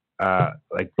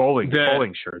 Like bowling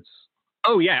shirts.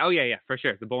 Oh yeah, for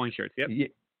sure. The bowling shirts. Yep.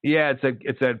 Yeah,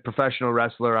 it's a professional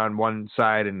wrestler on one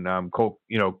side, and Colt.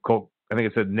 Colt. I think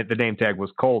it said the name tag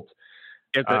was Colt.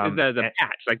 It's the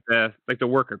patch, like the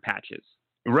worker patches.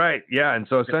 Right. Yeah. And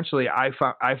so essentially, I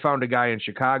found a guy in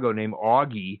Chicago named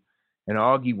Augie, and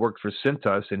Augie worked for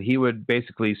Cintas, and he would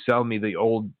basically sell me the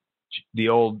old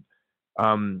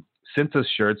Cintas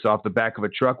shirts off the back of a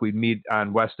truck. We'd meet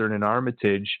on Western and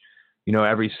Armitage,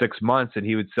 every 6 months, and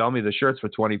he would sell me the shirts for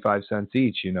 25 cents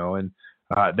each, and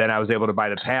then I was able to buy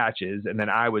the patches, and then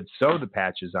I would sew the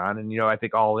patches on. And, I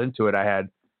think all into it, I had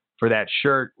for that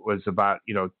shirt was about,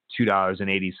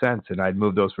 $2.80, and I'd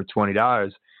move those for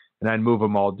 $20, and I'd move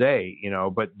them all day,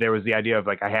 but there was the idea of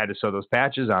like, I had to sew those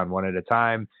patches on one at a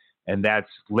time, and that's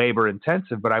labor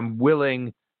intensive, but I'm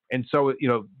willing. And so,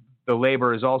 the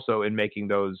labor is also in making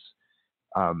those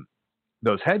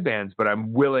headbands, but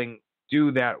I'm willing to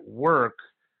do that work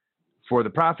for the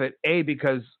profit.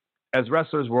 Because as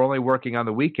wrestlers, we're only working on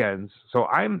the weekends. So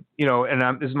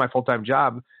this is my full-time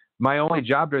job. My only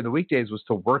job during the weekdays was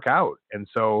to work out. And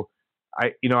so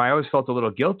I always felt a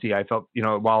little guilty. I felt,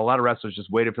 while a lot of wrestlers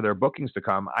just waited for their bookings to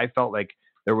come, I felt like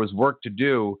there was work to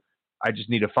do. I just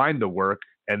need to find the work.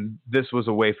 And this was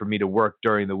a way for me to work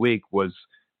during the week, was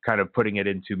kind of putting it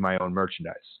into my own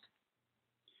merchandise.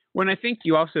 When I think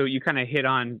you kind of hit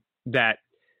on that,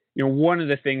 one of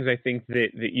the things I think that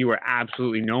you were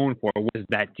absolutely known for was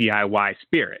that DIY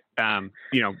spirit,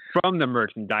 from the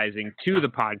merchandising to the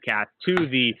podcast to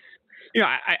the,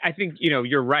 I think,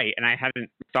 you're right. And I hadn't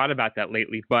thought about that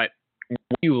lately, but when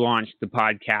you launched the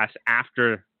podcast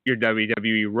after your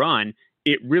WWE run,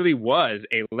 it really was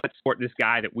a let's support this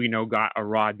guy that we know got a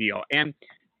raw deal. And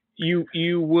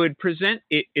you would present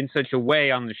it in such a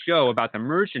way on the show about the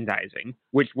merchandising,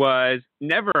 which was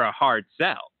never a hard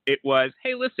sell. It was,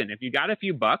 hey, listen, if you got a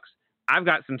few bucks, I've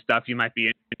got some stuff you might be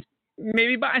interested in.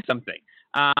 Maybe buy something.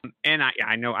 And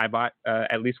I know I bought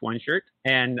at least one shirt,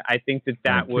 and I think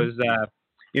that was,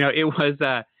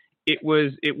 it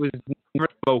was never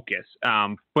focus,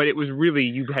 but it was really,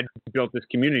 you had built this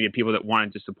community of people that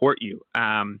wanted to support you.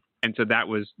 And so that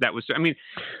was, I mean,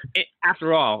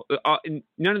 after all,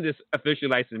 none of this officially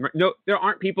licensed, no, there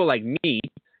aren't people like me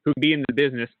who be in the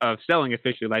business of selling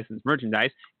officially licensed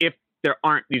merchandise if there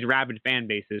aren't these rabid fan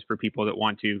bases for people that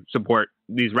want to support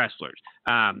these wrestlers.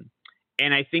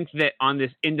 And I think that on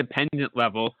this independent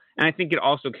level, and I think it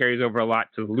also carries over a lot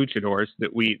to the luchadors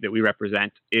that we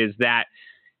represent, is that,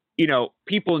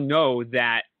 people know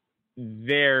that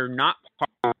they're not part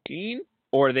of the machine,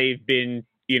 or they've been,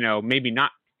 maybe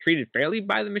not treated fairly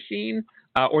by the machine,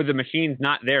 or the machine's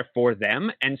not there for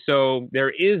them. And so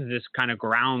there is this kind of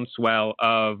groundswell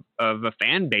of a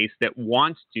fan base that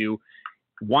wants to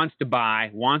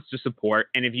buy, wants to support.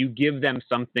 And if you give them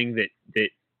something that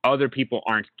other people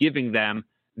aren't giving them,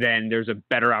 then there's a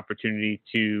better opportunity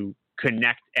to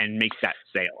connect and make that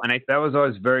sale. And that was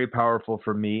always very powerful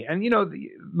for me. And,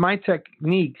 my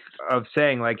technique of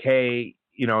saying like, hey,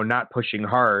 not pushing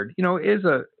hard, is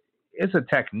a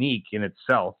technique in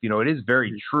itself. It is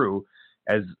very true,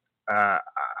 as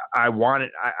I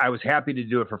was happy to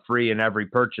do it for free, and every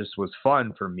purchase was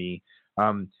fun for me.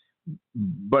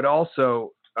 But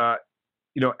also,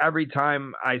 every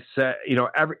time I said,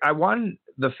 I want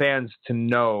the fans to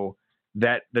know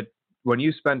that when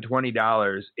you spend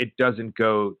 $20, it doesn't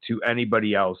go to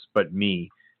anybody else but me.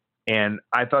 And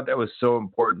I thought that was so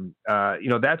important.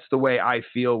 That's the way I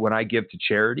feel when I give to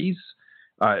charities.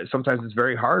 Sometimes it's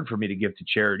very hard for me to give to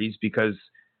charities because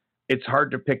it's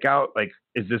hard to pick out, like,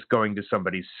 is this going to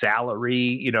somebody's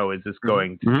salary? Is this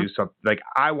going to do something? Like,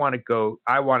 I want it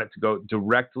to go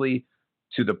directly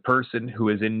to the person who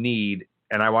is in need,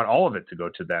 and I want all of it to go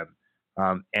to them.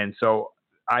 And so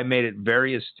I made it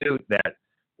very astute that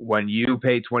when you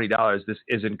pay $20, this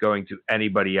isn't going to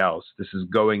anybody else. This is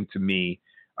going to me.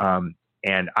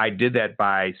 And I did that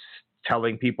by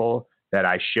telling people that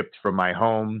I shipped from my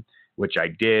home, which I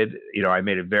did. I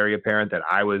made it very apparent that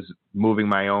I was moving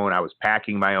my own. I was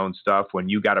packing my own stuff. When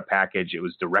you got a package, it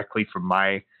was directly from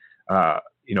my,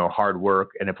 hard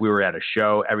work. And if we were at a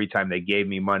show, every time they gave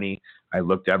me money, I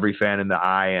looked every fan in the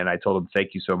eye and I told them,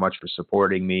 thank you so much for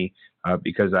supporting me,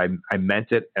 because I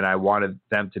meant it. And I wanted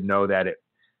them to know that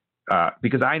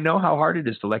because I know how hard it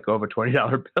is to let go of a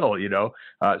 $20 bill.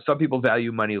 Some people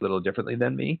value money a little differently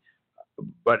than me,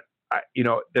 but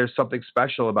there's something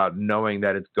special about knowing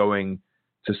that it's going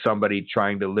to somebody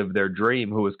trying to live their dream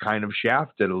who was kind of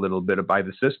shafted a little bit by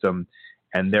the system,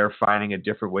 and they're finding a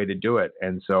different way to do it.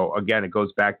 And so again, it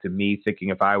goes back to me thinking,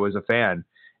 if I was a fan,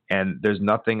 and there's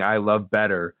nothing I love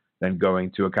better than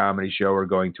going to a comedy show or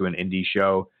going to an indie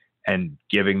show and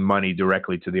giving money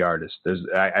directly to the artist.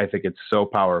 I think it's so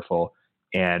powerful.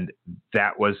 And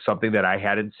that was something that I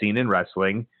hadn't seen in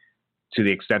wrestling to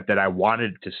the extent that I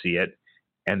wanted to see it.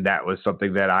 And that was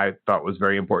something that I thought was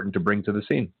very important to bring to the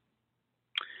scene.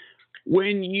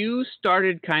 When you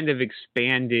started kind of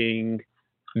expanding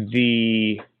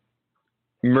the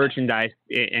merchandise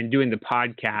and doing the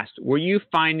podcast, were you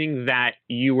finding that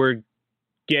you were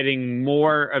getting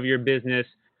more of your business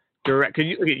direct?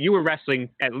 Because you were wrestling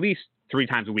at least 3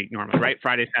 times a week normally, right?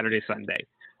 Friday, Saturday, Sunday.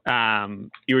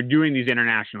 You were doing these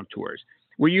international tours.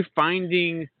 Were you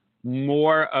finding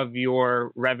more of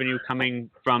your revenue coming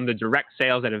from the direct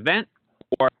sales at events,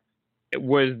 or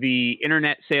was the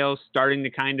internet sales starting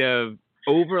to kind of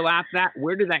overlap that?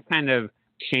 Where did that kind of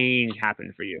change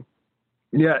happen for you?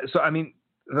 Yeah. So, I mean,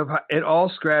 it all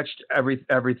scratched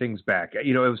everything's back.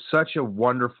 It was such a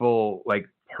wonderful, like,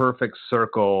 perfect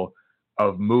circle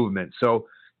of movement. So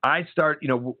I start,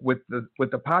 with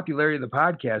the popularity of the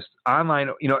podcast online,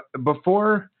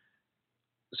 before.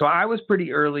 So I was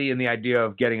pretty early in the idea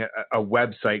of getting a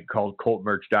website called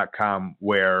coltmerch.com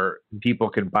where people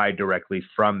can buy directly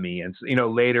from me. And,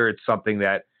 later it's something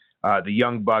that the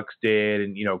Young Bucks did.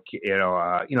 And,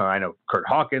 I know Kurt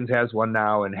Hawkins has one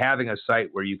now, and having a site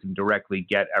where you can directly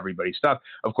get everybody's stuff.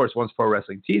 Of course, once Pro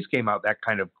Wrestling Tees came out, that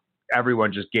kind of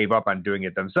everyone just gave up on doing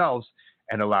it themselves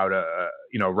and allowed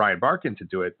Ryan Barkin to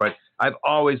do it. But I've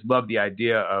always loved the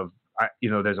idea of,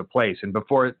 there's a place. And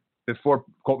before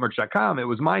coltmerch.com, it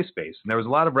was MySpace. And there was a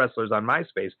lot of wrestlers on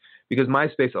MySpace because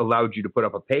MySpace allowed you to put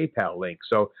up a PayPal link.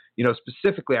 So,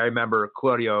 specifically, I remember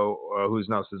Claudio, who's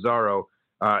now Cesaro,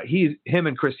 him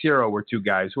and Chris Hero were two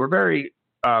guys who were very,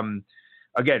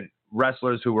 again,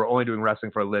 wrestlers who were only doing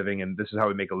wrestling for a living. And this is how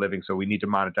we make a living. So we need to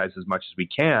monetize as much as we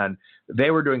can.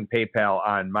 They were doing PayPal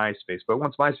on MySpace. But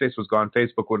once MySpace was gone,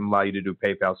 Facebook wouldn't allow you to do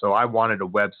PayPal. So I wanted a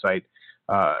website,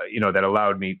 that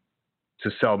allowed me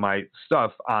to sell my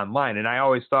stuff online. And I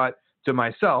always thought to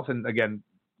myself, and again,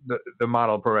 the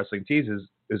model of Pro Wrestling Tees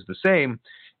is the same,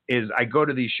 is I go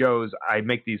to these shows, I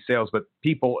make these sales, but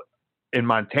people in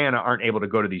Montana aren't able to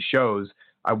go to these shows.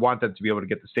 I want them to be able to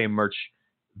get the same merch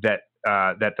that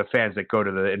the fans that go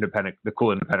to the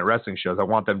cool independent wrestling shows, I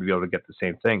want them to be able to get the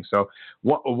same thing. So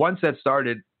once that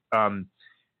started, and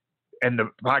the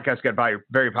podcast got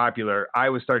very popular, I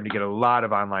was starting to get a lot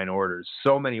of online orders,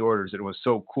 so many orders, and it was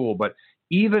so cool. But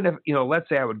even if, let's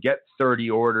say I would get 30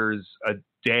 orders a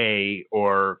day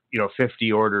or,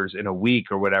 50 orders in a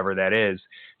week or whatever that is,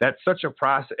 that's such a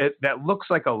process. That looks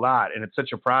like a lot, and it's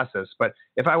such a process. But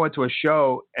if I went to a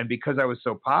show, and because I was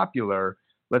so popular,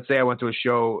 let's say I went to a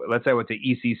show, let's say I went to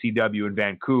ECCW in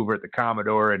Vancouver at the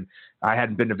Commodore, and I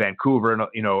hadn't been to Vancouver, and,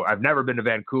 I've never been to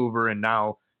Vancouver, and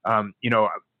now,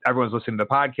 everyone's listening to the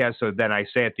podcast. So then I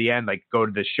say at the end, like, go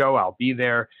to the show, I'll be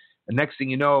there. And next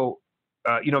thing you know,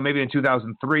 maybe in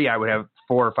 2003, I would have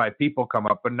 4 or 5 people come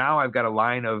up, but now I've got a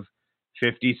line of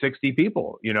 50, 60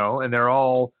 people, and they're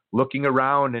all looking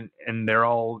around and they're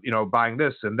all, buying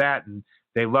this and that. And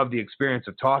they love the experience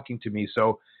of talking to me.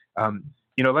 So,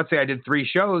 let's say I did 3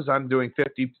 shows, I'm doing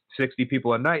 50, 60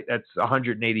 people a night. That's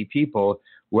 180 people.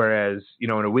 Whereas, in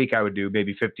a week I would do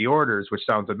maybe 50 orders, which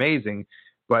sounds amazing.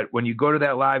 But when you go to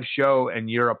that live show and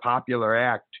you're a popular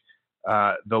act,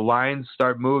 the lines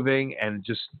start moving, and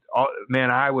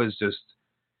I was just,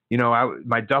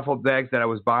 my duffel bags that I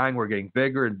was buying were getting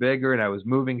bigger and bigger, and I was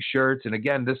moving shirts. And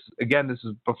again, this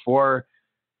is before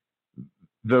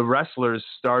the wrestlers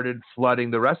started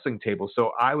flooding the wrestling table.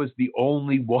 So I was the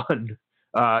only one,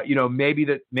 maybe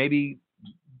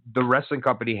the wrestling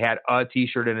company had a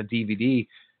t-shirt and a DVD,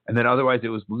 and then otherwise it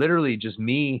was literally just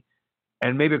me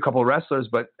and maybe a couple of wrestlers,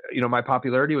 but my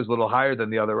popularity was a little higher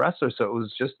than the other wrestlers, so it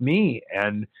was just me,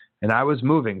 and I was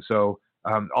moving. So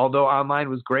although online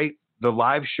was great, the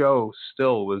live show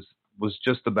still was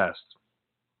just the best.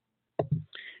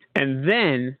 And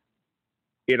then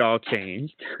it all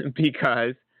changed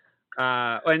because,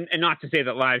 and not to say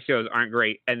that live shows aren't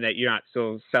great and that you're not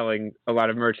still selling a lot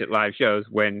of merch at live shows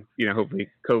when hopefully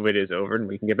COVID is over and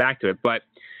we can get back to it, but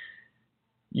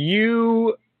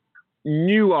you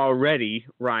knew already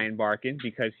Ryan Barkin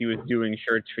because he was doing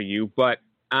shirts for you. But,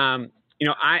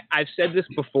 I've said this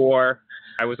before.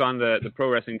 I was on the Pro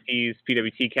Wrestling Tees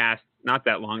PWT cast not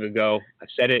that long ago. I've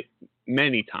said it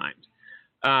many times.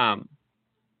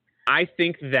 I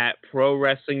think that Pro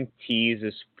Wrestling Tees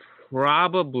is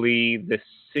probably the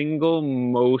single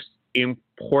most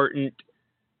important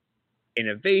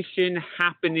innovation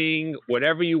happening,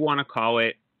 whatever you want to call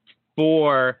it,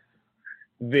 for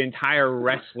the entire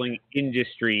wrestling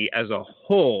industry as a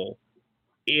whole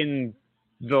in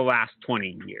the last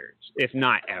 20 years, if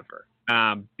not ever.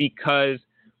 Because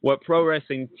what Pro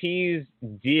Wrestling Tees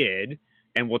did,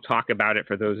 and we'll talk about it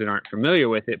for those that aren't familiar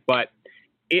with it, but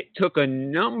it took a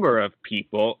number of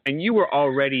people, and you were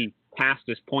already past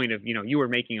this point of, you were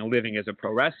making a living as a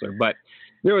pro wrestler, but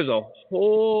there was a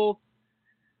whole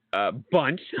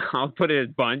bunch, I'll put it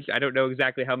as bunch, I don't know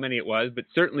exactly how many it was, but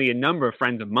certainly a number of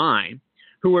friends of mine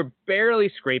who were barely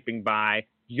scraping by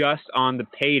just on the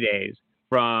paydays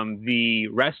from the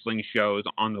wrestling shows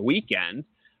on the weekends.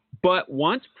 But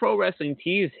once Pro Wrestling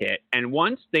Tees hit, and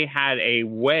once they had a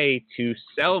way to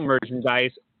sell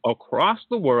merchandise across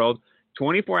the world,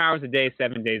 24 hours a day,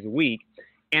 7 days a week,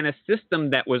 and a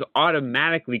system that was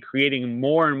automatically creating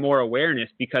more and more awareness,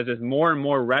 because as more and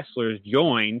more wrestlers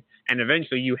joined, and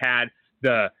eventually you had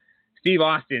the Steve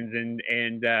Austins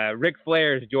and Ric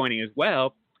Flairs joining as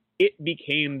well, it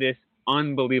became this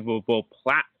unbelievable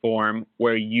platform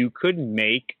where you could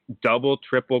make double,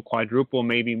 triple, quadruple,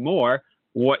 maybe more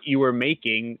what you were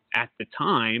making at the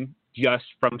time just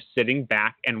from sitting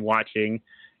back and watching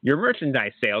your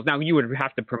merchandise sales. Now, you would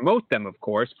have to promote them, of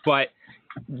course, but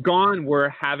gone were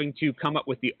having to come up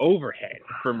with the overhead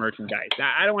for merchandise.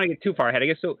 Now, I don't want to get too far ahead, I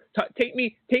guess. So take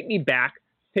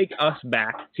us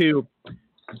back to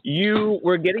you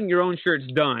were getting your own shirts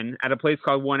done at a place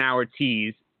called 1 Hour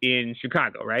Tees in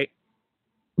Chicago, right?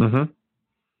 Mm-hmm.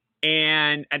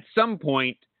 And at some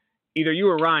point, either you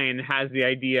or Ryan has the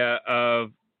idea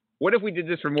of, what if we did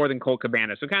this for more than Colt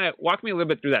Cabana? So kind of walk me a little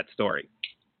bit through that story.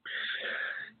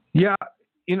 Yeah,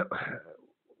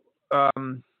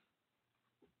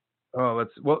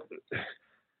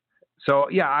 so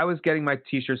yeah, I was getting my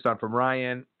t-shirts done from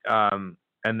Ryan.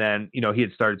 And then, he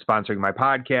had started sponsoring my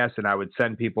podcast, and I would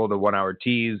send people to 1 Hour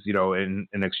Tees, in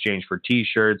exchange for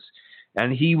t-shirts.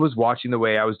 And he was watching the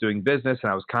way I was doing business,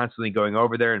 and I was constantly going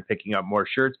over there and picking up more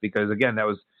shirts because, again, that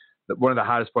was one of the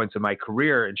hottest points of my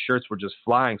career, and shirts were just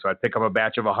flying. So I'd pick up a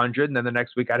batch of 100, and then the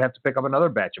next week I'd have to pick up another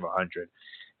batch of 100.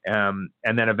 And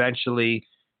then eventually,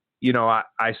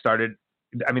 I started,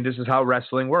 this is how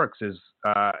wrestling works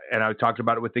and I talked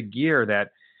about it with the gear, that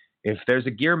if there's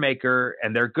a gear maker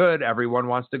and they're good, everyone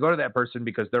wants to go to that person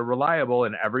because they're reliable,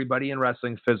 and everybody in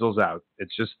wrestling fizzles out.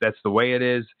 It's just, that's the way it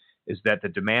is that the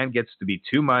demand gets to be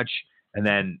too much, and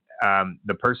then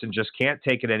the person just can't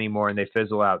take it anymore and they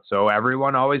fizzle out. So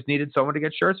everyone always needed someone to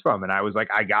get shirts from. And I was like,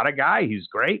 I got a guy, he's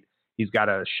great. He's got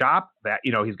a shop that,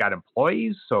 he's got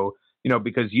employees. So,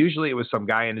 because usually it was some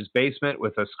guy in his basement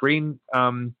with a screen,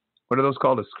 what are those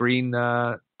called? A screen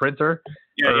printer?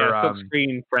 Silk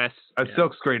screen press.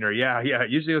 Silk screener. Yeah.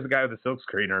 Usually it was a guy with a silk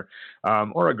screener,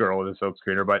 or a girl with a silk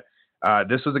screener. But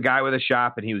this was a guy with a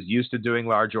shop, and he was used to doing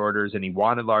large orders, and he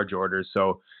wanted large orders.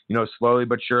 So, slowly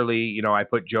but surely, I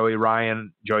put Joey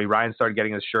Ryan. Joey Ryan started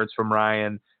getting his shirts from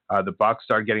Ryan. The Bucks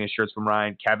started getting his shirts from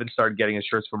Ryan. Kevin started getting his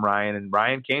shirts from Ryan. And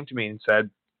Ryan came to me and said,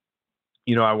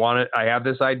 I have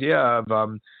this idea of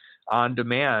on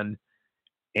demand.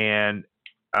 And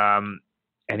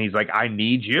he's like, I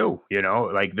need you,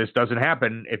 like, this doesn't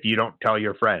happen if you don't tell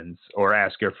your friends or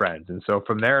ask your friends. And so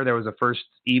from there was a first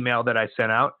email that I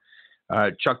sent out.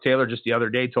 Chuck Taylor just the other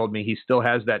day told me he still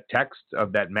has that text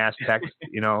of that mass text,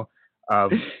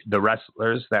 of the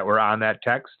wrestlers that were on that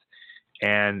text.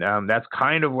 And that's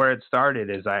kind of where it started,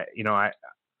 is I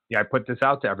put this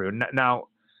out to everyone. Now,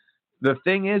 the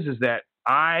thing is that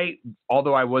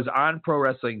although I was on Pro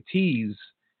Wrestling Tees,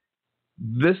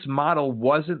 this model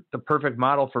wasn't the perfect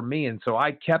model for me. And so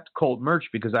I kept Colt merch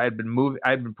because I had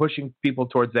been pushing people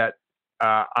towards that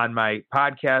on my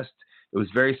podcast. It was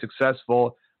very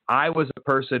successful. I was a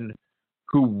person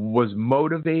who was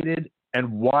motivated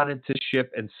and wanted to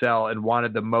ship and sell and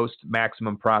wanted the most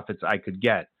maximum profits I could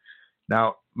get.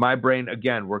 Now, my brain,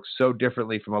 again, works so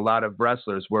differently from a lot of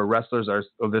wrestlers, where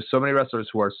there's so many wrestlers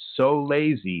who are so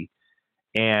lazy,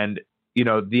 and,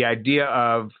 the idea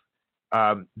of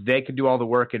they could do all the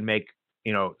work and make,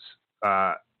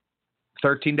 $13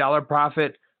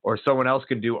 profit, or someone else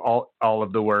can do all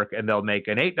of the work and they'll make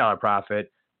an $8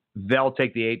 profit. They'll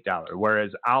take the $8,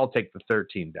 whereas I'll take the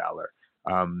 $13.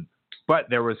 But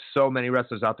there was so many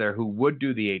wrestlers out there who would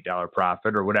do the $8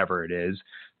 profit or whatever it is,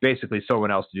 basically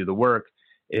someone else to do the work.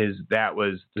 That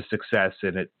was the success,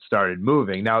 and it started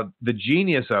moving. Now, the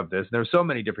genius of this, there are so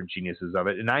many different geniuses of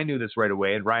it, and I knew this right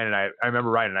away, and I remember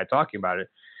Ryan and I talking about it,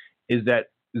 is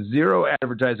that zero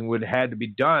advertising would have had to be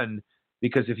done,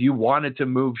 because if you wanted to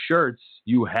move shirts,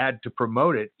 you had to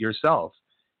promote it yourself.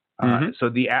 So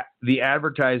the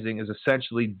advertising is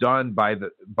essentially done by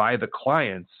the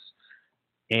clients,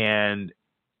 and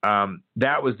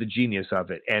that was the genius of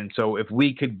it. And so if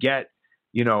we could get,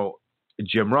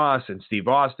 Jim Ross and Steve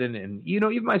Austin, and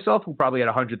even myself, who probably had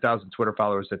 100,000 Twitter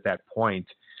followers at that point,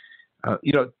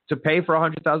 to pay for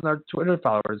 100,000 Twitter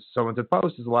followers, someone to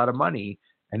post, is a lot of money.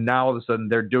 And now all of a sudden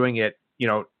they're doing it,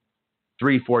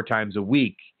 3-4 times a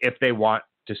week if they want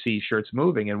to see shirts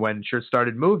moving. And when shirts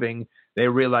started moving, they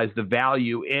realized the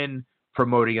value in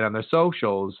promoting it on their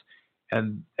socials.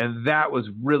 And that was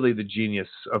really the genius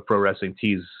of Pro Wrestling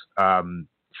Tees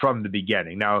from the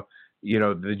beginning. Now,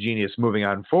 the genius moving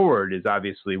on forward is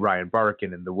obviously Ryan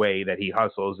Barkin, and the way that he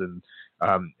hustles, and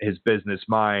his business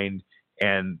mind,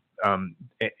 and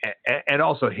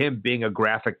also him being a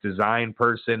graphic design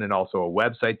person and also a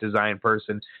website design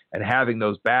person, and having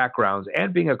those backgrounds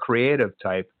and being a creative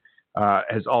type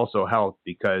has also helped,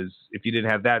 because if you didn't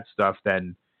have that stuff,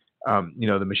 then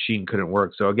the machine couldn't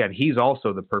work. So again, he's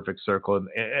also the perfect circle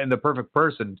and the perfect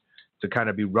person to kind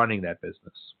of be running that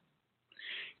business.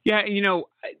 Yeah,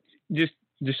 just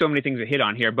there's so many things to hit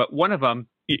on here, but one of them,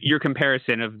 your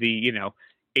comparison of the,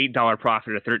 $8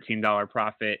 profit or $13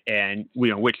 profit and,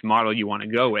 which model you want to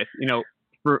go with,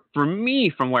 for me,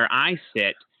 from where I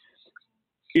sit,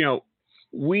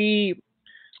 we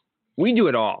do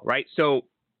it all, right? So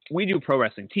we do pro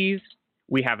wrestling tees.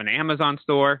 We have an Amazon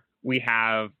store. We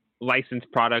have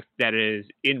licensed product that is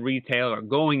in retail or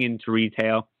going into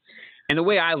retail. And the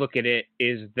way I look at it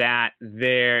is that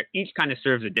each kind of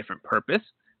serves a different purpose.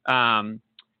 And,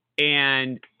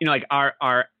 like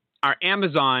our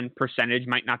Amazon percentage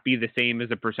might not be the same as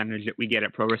the percentage that we get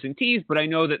at Pro Wrestling Tees, but I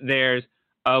know that there's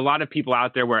a lot of people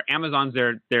out there where Amazon's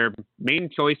their main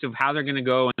choice of how they're going to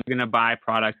go and they're going to buy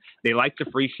product. They like the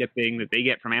free shipping that they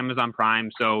get from Amazon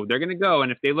Prime, so they're going to go.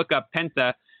 And if they look up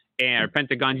Penta or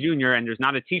Pentagon Junior and there's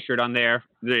not a T-shirt on there,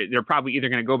 they're probably either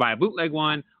going to go buy a bootleg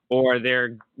one or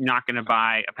they're not going to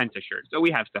buy a Penta shirt. So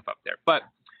we have stuff up there. But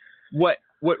what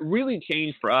really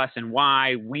changed for us and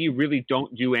why we really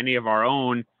don't do any of our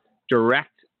own direct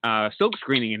silk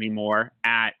screening anymore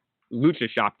at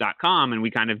luchashop.com, and we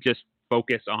kind of just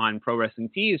focus on Pro Wrestling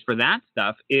Tees for that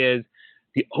stuff, is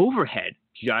the overhead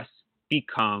just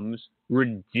becomes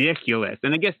ridiculous.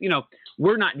 And I guess,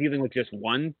 we're not dealing with just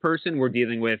one person. We're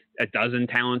dealing with a dozen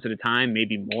talents at a time,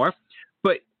 maybe more.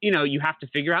 But, you have to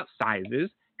figure out sizes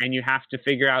and you have to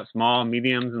figure out small,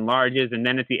 mediums, and larges. And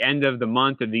then at the end of the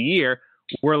month of the year,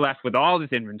 we're left with all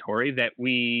this inventory that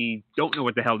we don't know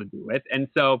what the hell to do with. And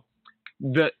so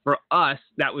for us,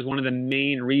 that was one of the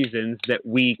main reasons that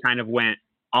we kind of went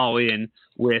all in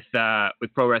with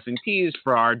Pro Wrestling Tees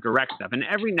for our direct stuff. And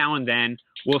every now and then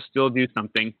we'll still do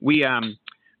something. We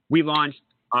launched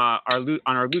on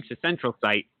our Lucha Central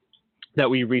site that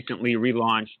we recently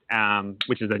relaunched,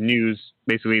 which is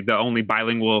basically the only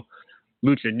bilingual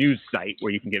Lucha news site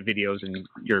where you can get videos and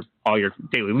all your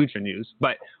daily Lucha news.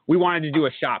 But we wanted to do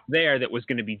a shop there that was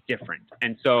going to be different.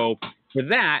 And so for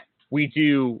that, we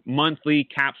do monthly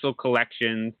capsule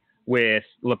collections with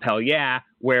Lapel Yeah,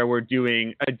 where we're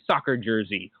doing a soccer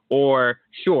jersey or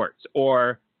shorts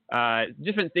or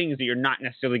different things that you're not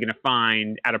necessarily going to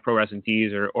find at a Pro Wrestling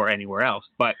Tees or anywhere else.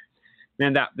 But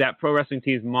man, that Pro Wrestling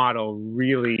Tees model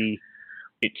really,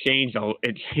 it changed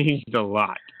a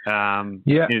lot.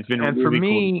 It's been and really for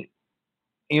me,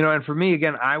 cool. And for me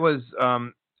again, I was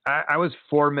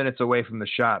 4 minutes away from the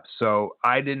shop, so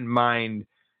I didn't mind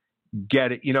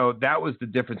get it. That was the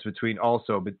difference between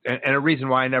also, but and a reason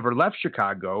why I never left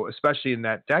Chicago, especially in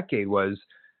that decade, was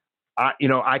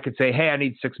I could say, hey, I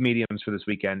need 6 mediums for this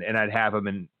weekend, and I'd have them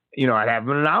in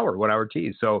an hour, 1 hour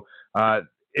tees. So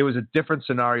it was a different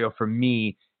scenario for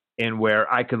me in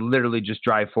where I could literally just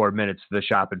drive 4 minutes to the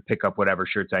shop and pick up whatever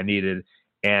shirts I needed.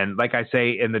 And like I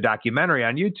say in the documentary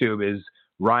on YouTube, is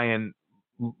Ryan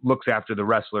looks after the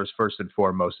wrestlers first and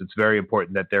foremost. It's very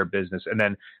important that their business, and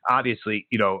then obviously,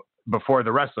 before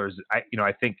the wrestlers,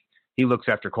 I think he looks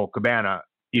after Colt Cabana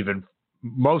even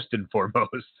most and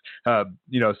foremost.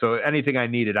 So anything I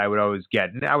needed, I would always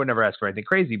get, and I would never ask for anything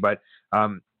crazy, but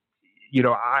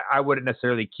I wouldn't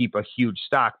necessarily keep a huge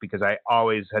stock because I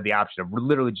always had the option of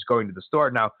literally just going to the store.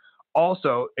 Now,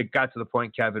 also, it got to the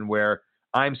point, Kevin, where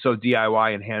I'm so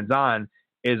DIY and hands-on,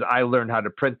 is I learned how to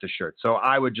print the shirt. So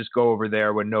I would just go over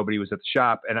there when nobody was at the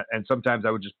shop, and sometimes I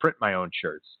would just print my own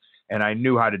shirts. And I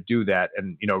knew how to do that,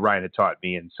 and Ryan had taught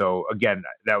me. And so again,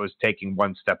 that was taking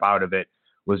one step out of it,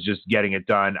 was just getting it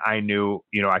done. I knew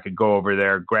I could go over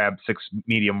there, grab 6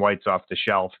 medium whites off the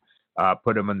shelf,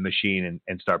 put them in the machine,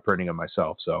 and start printing them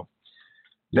myself. So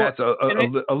that's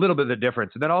a little bit of the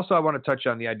difference. And then also I want to touch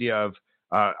on the idea of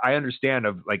I understand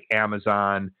of like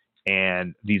Amazon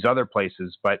and these other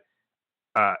places, but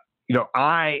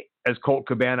I, as Colt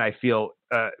Cabana, I feel,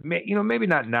 maybe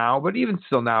not now, but even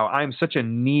still now, I'm such a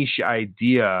niche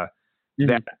idea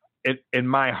that in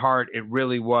my heart, it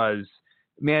really was,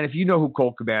 man, if you know who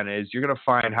Colt Cabana is, you're going to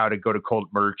find how to go to Colt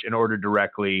merch and order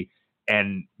directly.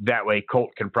 And that way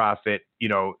Colt can profit,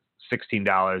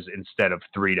 $16 instead of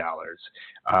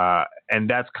 $3. And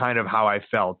that's kind of how I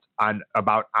felt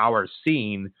about our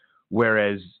scene.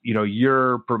 Whereas,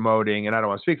 you're promoting, and I don't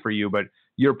want to speak for you, but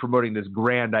you're promoting this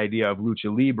grand idea of Lucha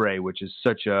Libre, which is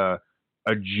such a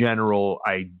general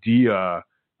idea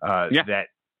that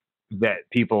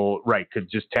people could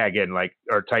just tag in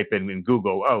or type in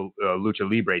Google, Lucha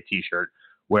Libre t-shirt,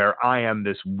 where I am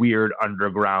this weird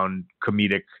underground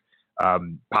comedic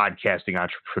podcasting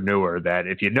entrepreneur that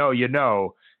if you know, you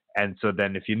know. And so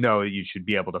then if you should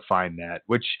be able to find that,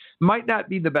 which might not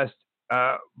be the best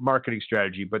marketing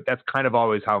strategy, but that's kind of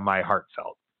always how my heart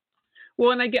felt.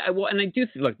 Well, and I do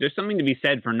look, there's something to be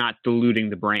said for not diluting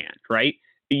the brand, right?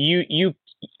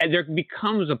 There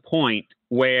becomes a point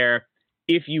where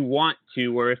if you want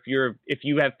to, or if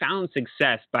you have found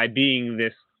success by being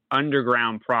this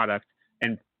underground product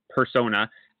and persona,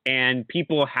 and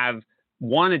people have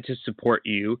wanted to support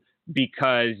you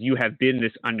because you have been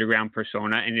this underground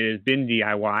persona, and it has been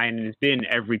DIY, and it has been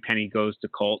every penny goes to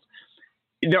cult,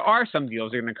 there are some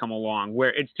deals that are going to come along where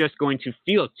it's just going to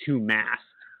feel too masked,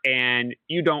 and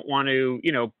you don't want to,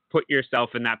 put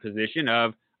yourself in that position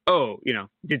of, oh,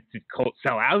 did Colt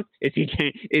sell out? Is he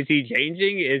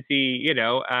changing? Is he,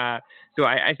 so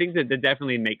I think that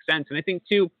definitely makes sense. And I think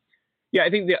too, I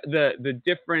think the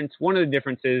difference, one of the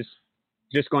differences,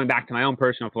 just going back to my own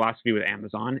personal philosophy with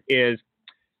Amazon, is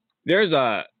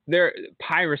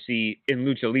piracy in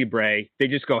Lucha Libre, they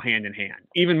just go hand in hand,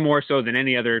 even more so than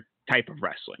any other type of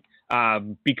wrestling,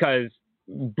 because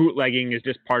bootlegging is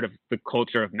just part of the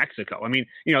culture of Mexico. I mean,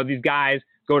 these guys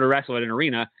go to wrestle at an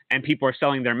arena and people are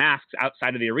selling their masks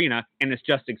outside of the arena, and it's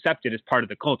just accepted as part of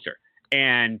the culture.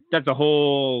 And that's a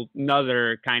whole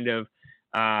nother kind of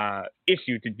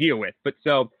issue to deal with. But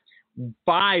so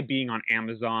by being on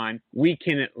Amazon, we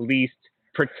can at least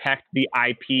protect the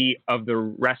IP of the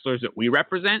wrestlers that we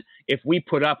represent. If we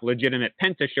put up legitimate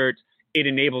Penta shirts, it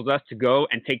enables us to go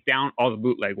and take down all the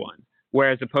bootleg ones.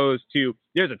 Whereas opposed to,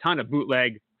 there's a ton of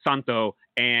bootleg Santo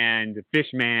and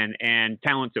Fishman and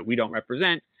talents that we don't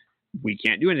represent. We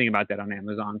can't do anything about that on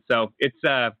Amazon. So it's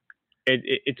a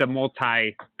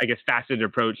multi, faceted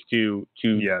approach to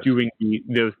doing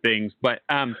those things. But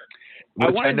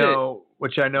which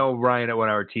I know Ryan at 1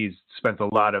 Hour Tees spent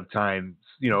a lot of time,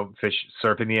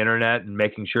 surfing the internet and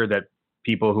making sure that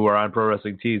people who are on Pro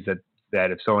Wrestling Tees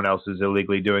that if someone else is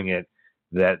illegally doing it,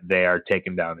 that they are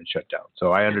taken down and shut down.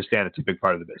 So I understand it's a big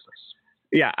part of the business.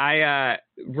 Yeah,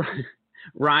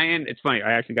 Ryan, it's funny.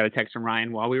 I actually got a text from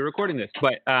Ryan while we were recording this,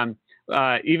 but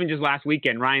even just last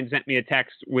weekend, Ryan sent me a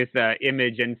text with an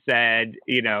image and said,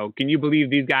 can you believe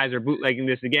these guys are bootlegging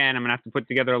this again? I'm gonna have to put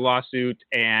together a lawsuit.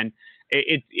 And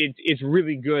it's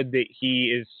really good that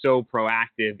he is so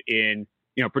proactive in,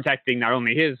 protecting not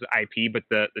only his IP, but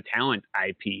the talent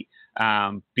IP,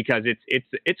 because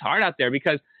it's hard out there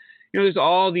because, there's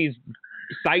all these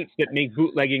sites that make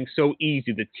bootlegging so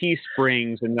easy, the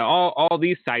Teesprings and all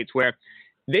these sites where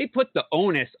they put the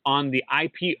onus on the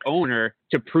IP owner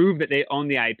to prove that they own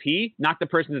the IP, not the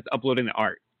person that's uploading the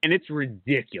art. And it's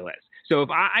ridiculous. So if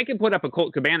I can put up a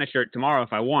Colt Cabana shirt tomorrow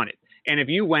if I wanted, and if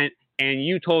you went and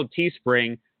you told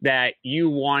Teespring that you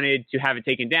wanted to have it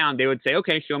taken down, they would say,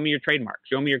 okay, show me your trademark,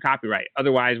 show me your copyright.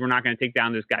 Otherwise, we're not going to take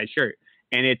down this guy's shirt.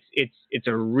 And it's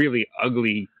a really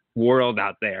ugly world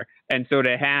out there. And so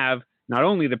to have not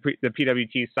only the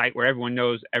PWT site where everyone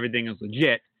knows everything is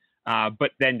legit,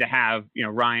 but then to have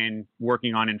Ryan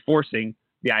working on enforcing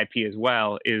the IP as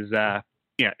well is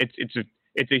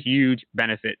it's a huge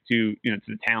benefit to to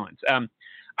the talents.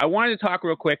 I wanted to talk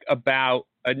real quick about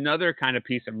another kind of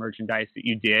piece of merchandise that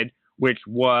you did, which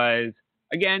was,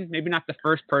 again, maybe not the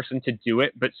first person to do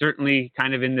it, but certainly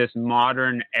kind of in this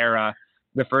modern era,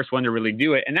 the first one to really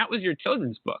do it, and that was your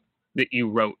children's book that you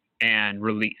wrote and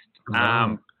released.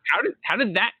 Wow. How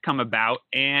did that come about?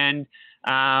 And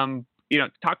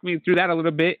talk me through that a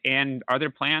little bit. And are there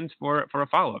plans for a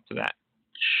follow up to that?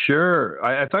 Sure.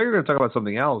 I thought you were going to talk about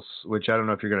something else, which I don't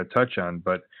know if you're going to touch on.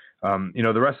 But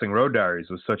the Wrestling Road Diaries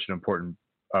was such an important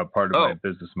part of my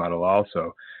business model,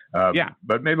 also.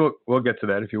 But maybe we'll get to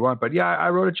that if you want. But I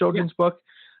wrote a children's book.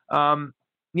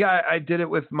 I did it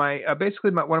with my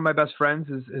one of my best friends.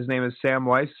 His name is Sam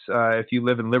Weiss. If you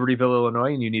live in Libertyville,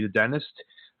 Illinois, and you need a dentist,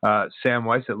 Sam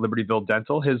Weiss at Libertyville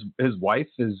Dental. His wife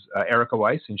is Erica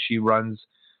Weiss, and she runs.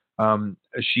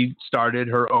 She started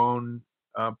her own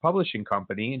publishing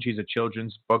company, and she's a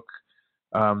children's book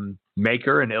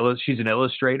maker, and she's an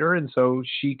illustrator. And so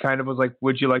she kind of was like,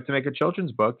 "Would you like to make a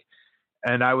children's book?"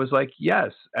 And I was like,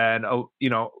 "Yes." And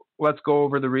let's go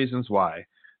over the reasons why.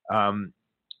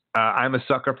 I'm a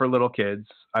sucker for little kids.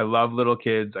 I love little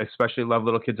kids. I especially love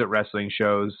little kids at wrestling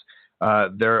shows.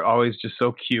 They're always just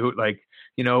so cute. Like,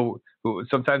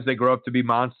 sometimes they grow up to be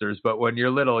monsters, but when you're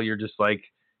little, you're just like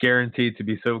guaranteed to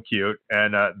be so cute.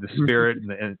 And the spirit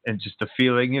and just the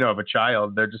feeling, of a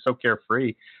child, they're just so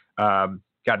carefree. God,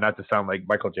 not to sound like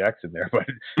Michael Jackson there, but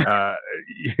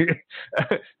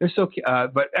they're so cute.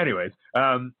 But anyways,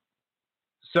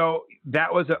 so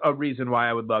that was a reason why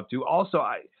I would love to. Also,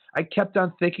 I kept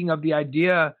on thinking of the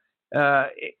idea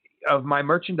of my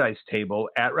merchandise table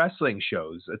at wrestling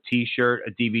shows, a T-shirt,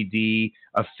 a DVD,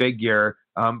 a figure,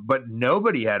 but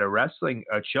nobody had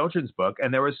a children's book.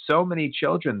 And there were so many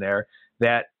children there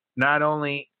that not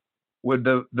only would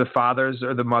the fathers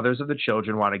or the mothers of the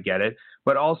children want to get it,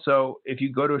 but also if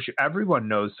you go to a show, everyone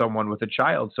knows someone with a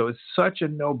child. So it's such a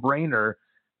no-brainer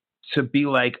to be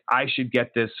like, I should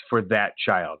get this for that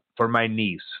child, for my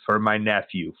niece, for my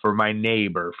nephew, for my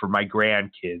neighbor, for my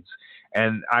grandkids.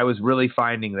 And I was really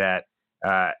finding that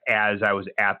as I was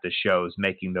at the shows,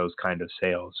 making those kind of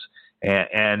sales.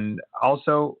 And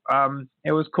also,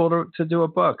 it was cool to do a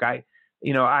book. I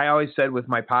always said with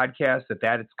my podcast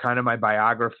that it's kind of my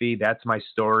biography. That's my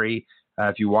story.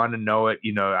 If you want to know it,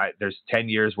 there's 10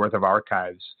 years worth of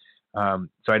archives.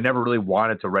 So I never really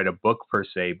wanted to write a book per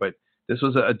se, but this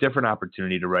was a different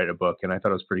opportunity to write a book, and I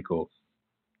thought it was pretty cool.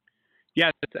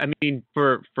 Yeah, I mean,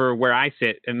 for where I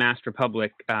sit at Master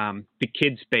Republic, the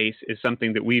kid space is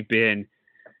something that we've been,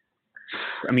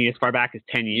 as far back as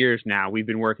 10 years now, we've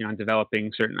been working on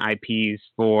developing certain IPs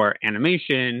for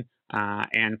animation,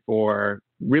 and for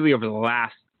really over the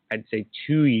last, I'd say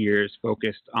 2 years,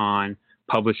 focused on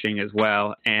publishing as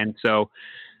well. And so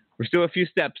we're still a few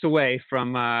steps away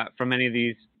from any of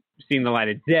these seeing the light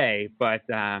of day, but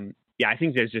I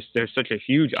think there's such a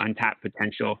huge untapped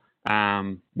potential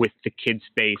with the kid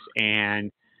space,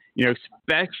 and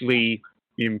especially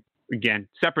again,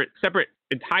 separate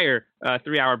entire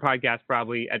 3-hour podcast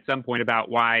probably at some point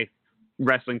about why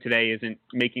wrestling today isn't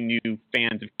making new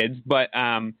fans of kids. But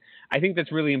I think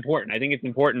that's really important. I think it's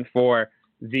important for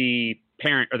the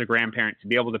parent or the grandparent to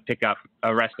be able to pick up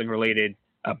a wrestling related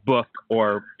book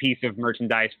or piece of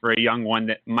merchandise for a young one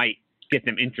that might get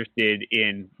them interested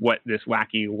in what this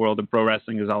wacky world of pro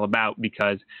wrestling is all about,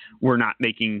 because we're not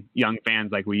making young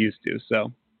fans like we used to.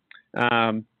 So,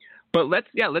 but let's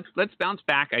bounce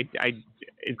back.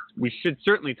 We should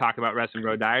certainly talk about Wrestling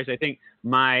Road Diaries. I think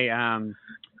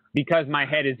because my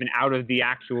head has been out of the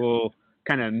actual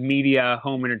kind of media,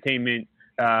 home entertainment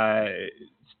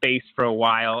space for a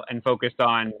while and focused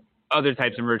on other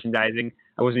types of merchandising,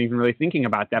 I wasn't even really thinking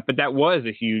about that. But that was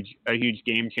a huge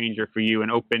game changer for you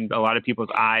and opened a lot of people's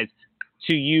eyes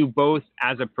to you, both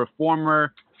as a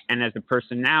performer and as a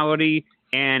personality.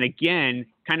 And again,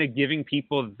 kind of giving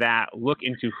people that look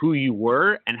into who you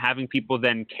were and having people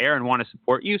then care and want to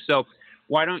support you. So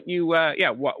why don't you,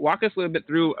 walk us a little bit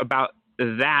through about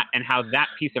that and how that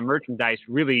piece of merchandise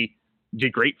really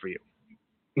did great for you.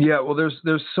 Yeah, well,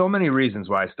 there's so many reasons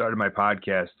why I started my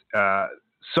podcast.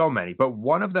 So many, but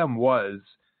one of them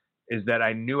is that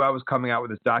I knew I was coming out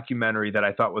with this documentary that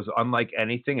I thought was unlike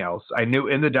anything else. I knew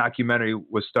in the documentary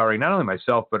was starring not only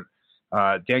myself, but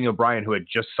Daniel Bryan, who had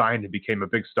just signed and became a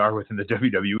big star within the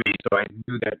WWE. So I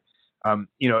knew that,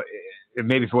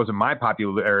 maybe if it wasn't my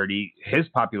popularity, his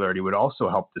popularity would also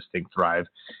help this thing thrive.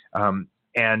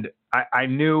 And I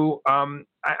knew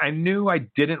I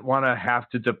didn't want to have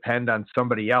to depend on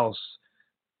somebody else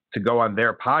to go on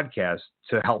their podcast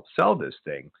to help sell this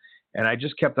thing. And I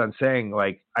just kept on saying,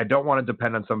 like, I don't want to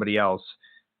depend on somebody else.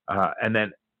 And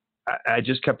then I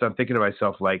just kept on thinking to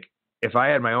myself, like, if I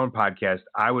had my own podcast,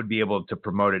 I would be able to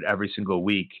promote it every single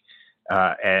week.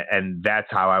 And that's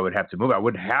how I would have to move. I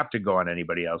wouldn't have to go on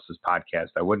anybody else's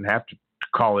podcast. I wouldn't have to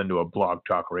call into a Blog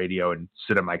Talk Radio and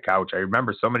sit on my couch. I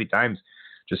remember so many times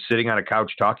just sitting on a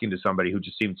couch talking to somebody who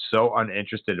just seemed so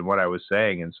uninterested in what I was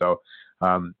saying. And so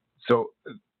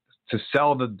to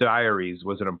sell the diaries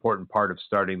was an important part of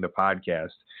starting the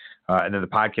podcast. And then the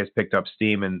podcast picked up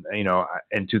steam, and,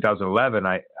 in 2011,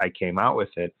 I came out with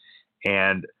it.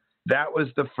 And that was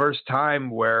the first time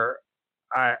where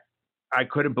I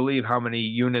couldn't believe how many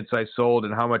units I sold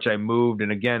and how much I moved.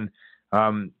 And again,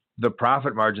 the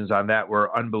profit margins on that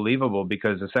were unbelievable,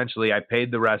 because essentially I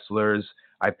paid the wrestlers,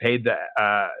 I paid the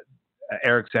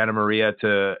Eric Santa Maria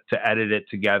to edit it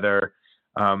together.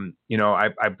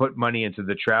 I put money into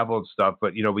the travel and stuff,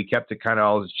 but, we kept it kind of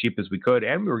all as cheap as we could,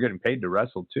 and we were getting paid to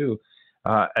wrestle too.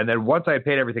 And then once I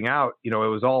paid everything out, it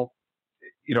was all,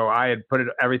 I had put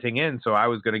everything in, so I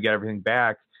was going to get everything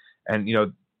back. And,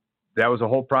 that was a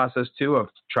whole process too, of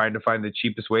trying to find the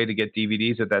cheapest way to get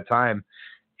DVDs at that time.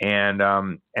 And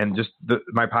just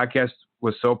my podcast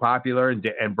was so popular,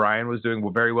 and Brian was doing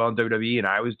very well in WWE, and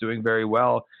I was doing very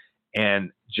well.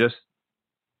 And just,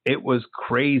 it was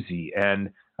crazy.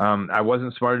 And I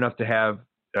wasn't smart enough to have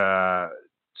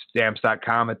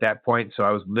stamps.com at that point. So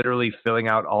I was literally filling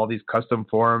out all these custom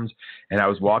forms, and I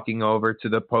was walking over to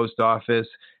the post office,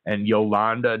 and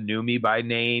Yolanda knew me by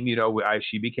name.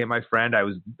 She became my friend. I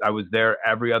was there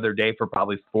every other day for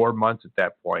probably 4 months at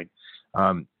that point.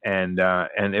 And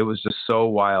it was just so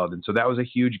wild. And so that was a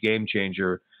huge game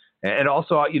changer. And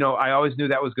also, I always knew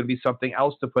that was going to be something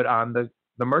else to put on the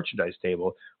merchandise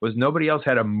table. Was nobody else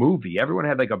had a movie. Everyone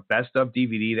had like a best of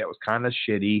DVD that was kind of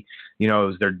shitty. It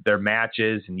was their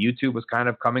matches, and YouTube was kind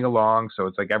of coming along. So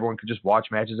it's like everyone could just watch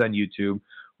matches on YouTube,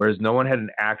 whereas no one had an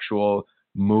actual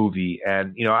movie.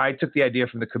 And, you know, I took the idea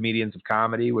from the Comedians of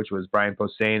Comedy, which was Brian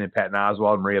Posehn and Patton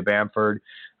Oswalt and Maria Bamford.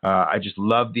 I just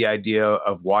loved the idea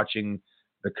of watching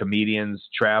the comedians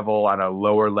travel on a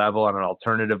lower level, on an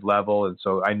alternative level. And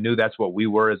so I knew that's what we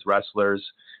were as wrestlers,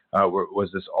 was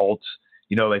this alt,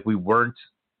 you know, like we weren't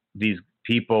these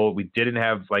people. We didn't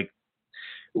have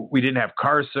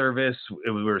car service.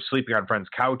 We were sleeping on friends'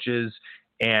 couches.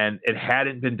 And it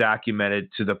hadn't been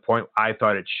documented to the point I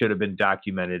thought it should have been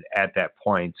documented at that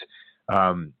point.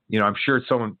 You know, I'm sure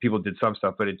people did some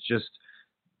stuff, but it's just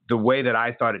the way that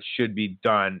I thought it should be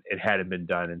done. It hadn't been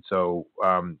done, and so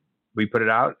we put it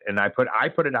out, and I put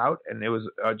it out, and it was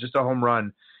just a home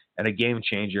run and a game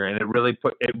changer. And it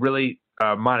really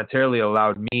monetarily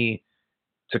allowed me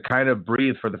to kind of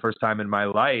breathe for the first time in my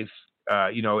life.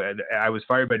 You know, I was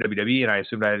fired by WWE, and I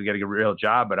assumed I had to get a real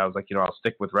job, but I was like, you know, I'll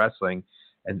stick with wrestling.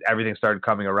 And everything started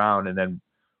coming around. And then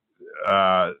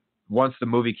once the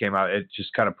movie came out, it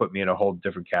just kind of put me in a whole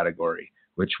different category,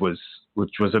 which was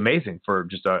amazing for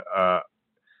just a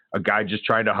guy just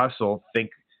trying to hustle,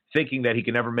 thinking that he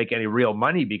could never make any real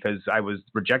money because I was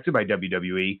rejected by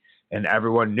WWE, and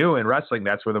everyone knew in wrestling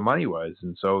that's where the money was.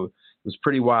 And so it was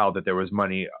pretty wild that there was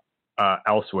money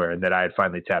elsewhere and that I had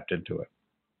finally tapped into it.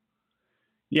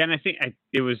 Yeah, and I think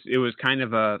it was kind of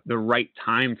the right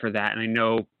time for that. And I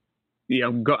know, you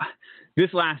know,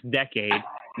 this last decade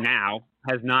now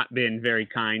has not been very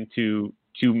kind to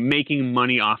making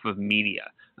money off of media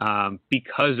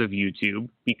because of YouTube,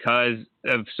 because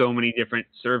of so many different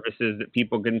services that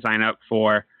people can sign up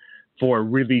for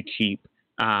really cheap.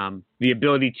 The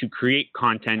ability to create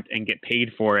content and get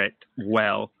paid for it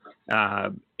well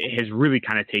it has really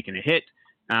kind of taken a hit.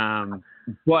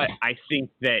 But I think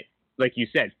that, like you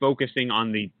said, focusing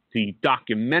on the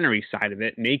documentary side of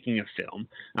it, making a film,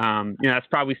 you know, that's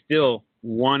probably still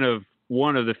one of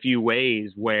the few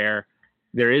ways where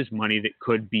there is money that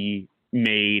could be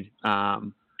made.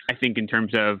 I think in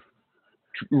terms of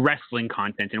wrestling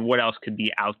content and what else could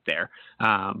be out there.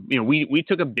 You know, we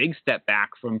took a big step back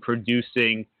from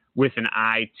producing with an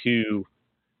eye to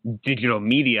digital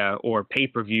media or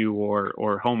pay-per-view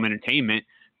or home entertainment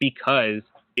because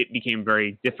it became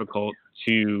very difficult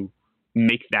to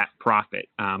make that profit.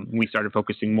 We started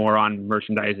focusing more on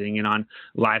merchandising and on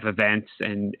live events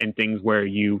and things where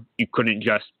you couldn't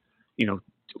just, you know,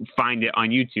 find it on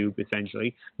YouTube,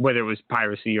 essentially, whether it was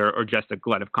piracy or just a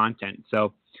glut of content.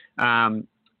 So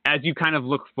as you kind of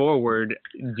look forward,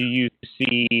 do you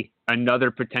see another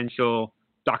potential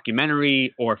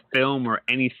documentary or film or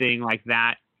anything like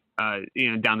that,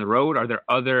 you know, down the road? Are there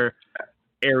other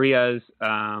areas,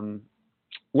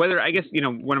 whether, I guess, you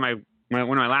know, one of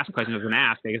my last questions I was going to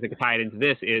ask, I guess I could tie it into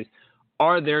this, is,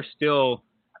 are there still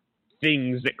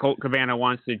things that Colt Cabana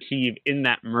wants to achieve in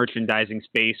that merchandising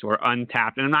space or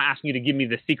untapped? And I'm not asking you to give me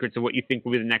the secrets of what you think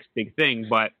will be the next big thing,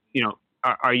 but, you know,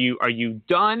 are you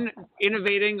done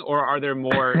innovating, or are there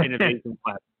more innovations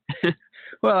left?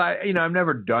 Well, I'm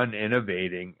never done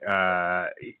innovating.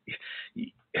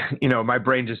 You know, my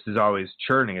brain just is always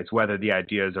churning. It's whether the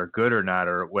ideas are good or not,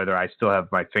 or whether I still have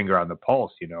my finger on the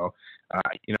pulse, you know.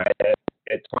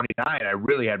 At 29, I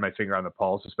really had my finger on the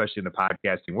pulse, especially in the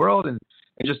podcasting world and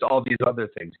just all these other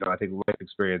things. You know, I think life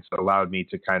experience allowed me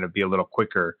to kind of be a little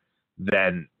quicker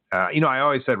than, you know, I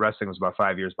always said wrestling was about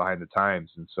 5 years behind the times.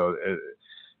 And so,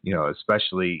 you know,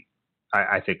 especially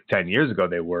I think 10 years ago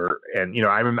they were. And, you know,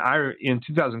 I remember in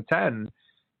 2010,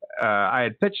 I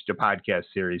had pitched a podcast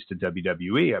series to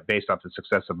WWE based off the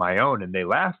success of my own, and they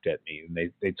laughed at me.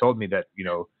 And they told me that, you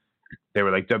know, they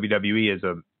were like, WWE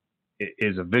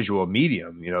is a visual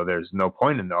medium. You know, there's no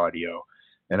point in the audio.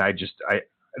 And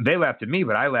they laughed at me,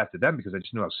 but I laughed at them because I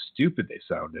just knew how stupid they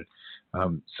sounded.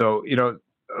 So, you know,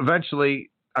 eventually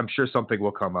I'm sure something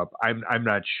will come up. I'm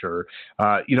not sure.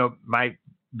 You know,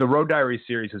 the Road Diary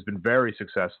series has been very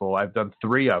successful. I've done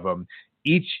 3 of them.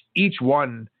 Each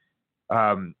one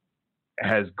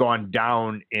has gone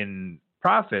down in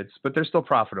profits, but they're still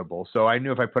profitable. So I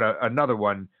knew if I put another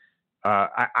one,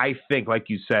 I think, like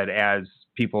you said, as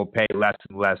people pay less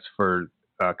and less for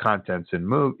contents and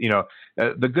move, you know,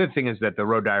 the good thing is that the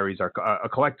Road Diaries are a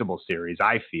collectible series,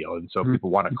 I feel. And so people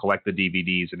want to collect the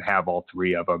DVDs and have all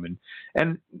 3 of them.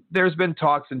 And there's been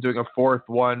talks in doing a 4th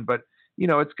one, but you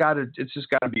know, it's just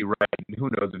gotta be right. And who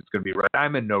knows if it's going to be right.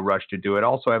 I'm in no rush to do it.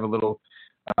 Also, I have a little,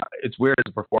 it's weird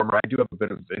as a performer. I do have a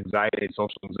bit of anxiety,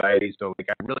 social anxiety. So like,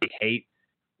 I really hate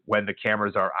when the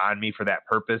cameras are on me for that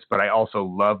purpose, but I also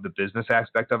love the business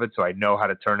aspect of it. So I know how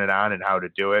to turn it on and how to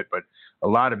do it. But a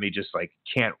lot of me just like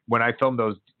can't, when I film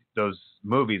those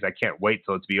movies, I can't wait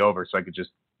till it's be over so I could just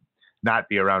not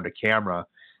be around a camera.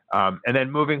 And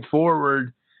then moving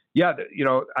forward, yeah, you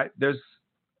know, there's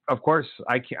of course,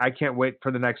 I can't wait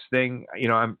for the next thing.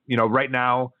 I'm, right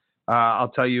now, I'll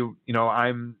tell you,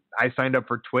 I signed up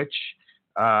for Twitch.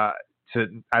 I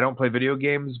don't play video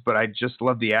games, but I just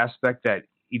love the aspect that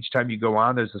each time you go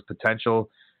on, there's this potential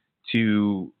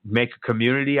to make a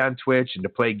community on Twitch and to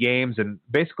play games. And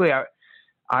basically,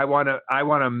 I want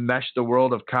to mesh the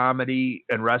world of comedy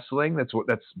and wrestling. That's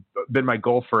been my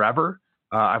goal forever.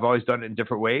 I've always done it in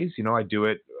different ways. I do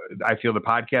it. I feel the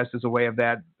podcast is a way of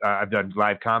that. I've done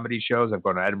live comedy shows. I've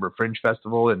gone to Edinburgh Fringe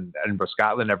Festival in Edinburgh,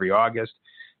 Scotland every August.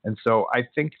 And so I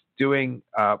think doing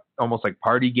almost like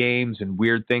party games and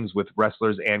weird things with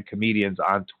wrestlers and comedians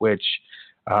on Twitch,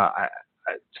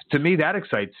 to me, that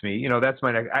excites me. That's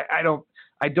my next.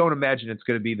 I don't imagine it's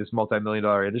going to be this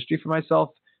multi-million-dollar industry for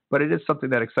myself, but it is something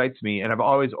that excites me. And I've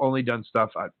always only done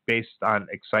stuff based on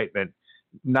excitement,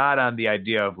 not on the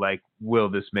idea of like, will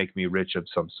this make me rich of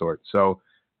some sort? So,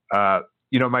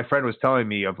 my friend was telling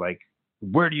me of like,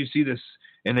 where do you see this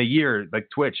in a year, like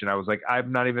Twitch? And I was like, I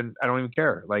don't even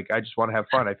care. Like, I just want to have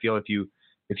fun. I feel if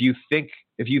you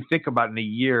think about in a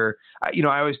year, I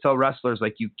always tell wrestlers,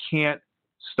 like, you can't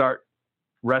start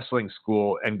wrestling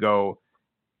school and go,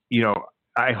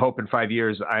 I hope in 5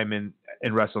 years I'm in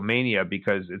WrestleMania,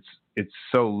 because it's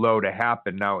so low to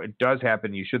happen. Now it does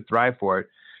happen. You should thrive for it.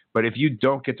 But if you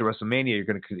don't get to WrestleMania, you're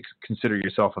going to consider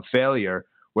yourself a failure.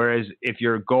 Whereas if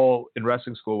your goal in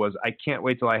wrestling school was, I can't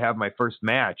wait till I have my first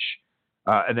match,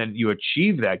 and then you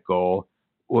achieve that goal,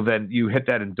 well, then you hit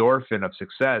that endorphin of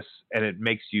success, and it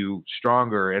makes you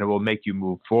stronger, and it will make you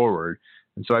move forward.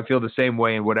 And so I feel the same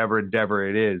way in whatever endeavor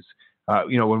it is.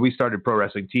 When we started Pro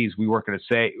Wrestling Tees, we weren't going to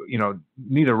say,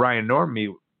 neither Ryan nor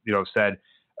me, said,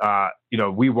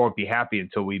 we won't be happy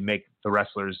until we make the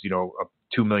wrestlers,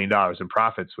 $2 million in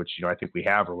profits, which, I think we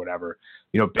have or whatever.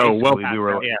 Basically we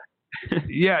were,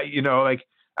 yeah, like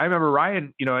I remember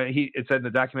Ryan, it said in the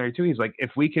documentary too, he's like,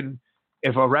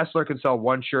 if a wrestler can sell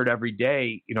one shirt every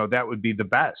day, that would be the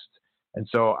best. And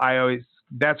so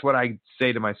that's what I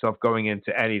say to myself going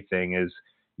into anything is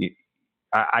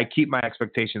I keep my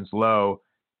expectations low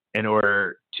in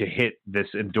order to hit this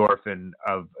endorphin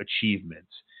of achievement.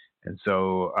 And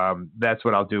so that's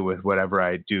what I'll do with whatever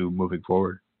I do moving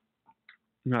forward.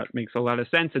 That makes a lot of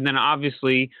sense. And then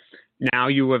obviously now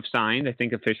you have signed, I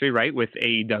think officially, right, with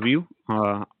AEW.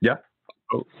 Yeah.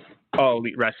 All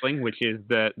Elite Wrestling, which is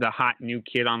the hot new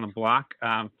kid on the block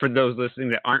for those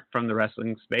listening that aren't from the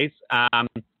wrestling space.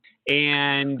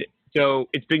 And so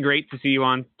it's been great to see you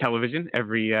on television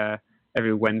every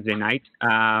Wednesday night.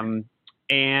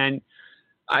 And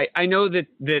I know that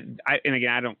and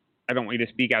again, I don't want you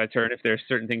to speak out of turn if there's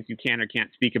certain things you can or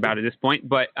can't speak about at this point,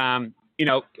 but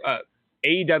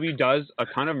AEW does a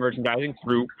ton of merchandising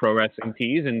through Pro Wrestling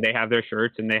Tees, and they have their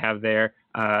shirts and they have their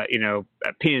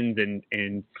pins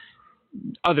and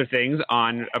other things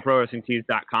on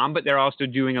ProWrestlingTees.com, but they're also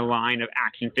doing a line of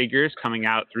action figures coming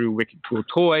out through Wicked Cool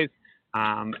Toys.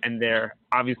 And they're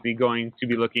obviously going to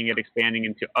be looking at expanding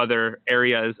into other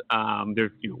areas.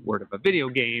 There's word of a video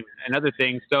game and other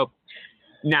things. So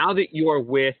now that you're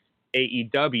with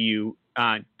AEW,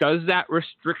 does that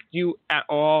restrict you at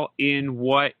all in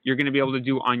what you're going to be able to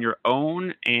do on your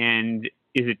own? And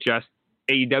is it just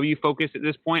AEW focused at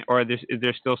this point, or is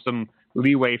there still some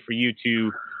leeway for you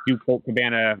to do Colt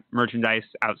Cabana merchandise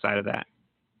outside of that?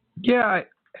 Yeah,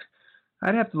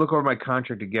 I'd have to look over my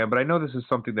contract again, but I know this is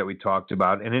something that we talked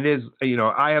about, and it is,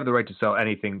 I have the right to sell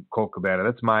anything Colt Cabana.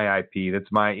 That's my IP.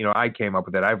 That's my, I came up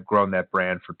with it. I've grown that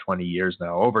brand for 20 years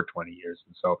now, over 20 years.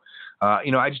 And so,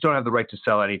 I just don't have the right to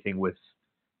sell anything with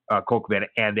Colt Cabana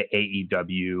and the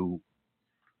AEW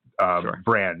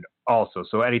brand also.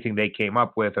 So anything they came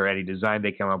up with or any design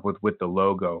they came up with the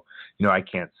logo, I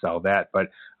can't sell that. But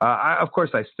of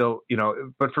course I still,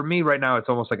 but for me right now, it's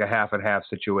almost like a half and half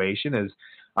situation is,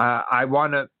 I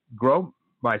want to grow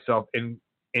myself in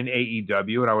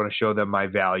AEW, and I want to show them my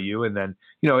value. And then,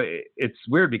 it's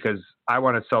weird because I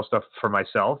want to sell stuff for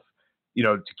myself,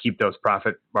 to keep those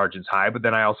profit margins high. But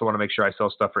then I also want to make sure I sell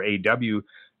stuff for AEW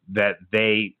that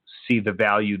they see the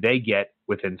value they get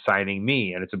within signing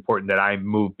me. And it's important that I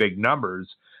move big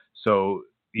numbers. So,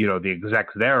 the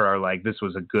execs there are like, this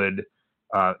was a good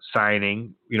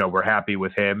signing. We're happy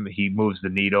with him. He moves the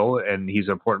needle and he's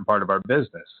an important part of our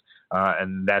business.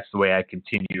 And that's the way I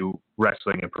continue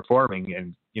wrestling and performing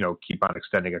and, keep on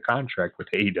extending a contract with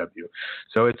AEW.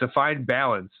 So it's a fine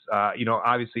balance.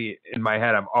 Obviously in my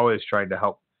head, I'm always trying to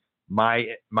help my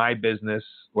business,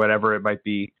 whatever it might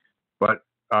be. But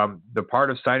the part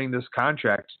of signing this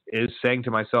contract is saying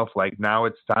to myself, like, now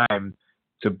it's time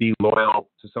to be loyal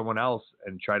to someone else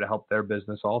and try to help their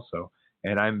business also.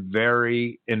 And I'm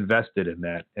very invested in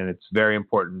that. And it's very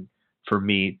important for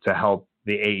me to help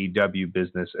the AEW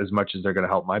business as much as they're going to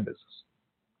help my business.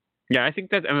 Yeah, I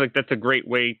think that's a great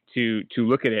way to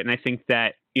look at it, and I think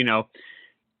that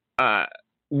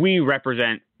we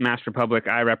represent Master Republic.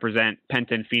 I represent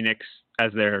Penta and Phoenix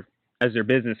as their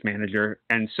business manager,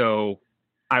 and so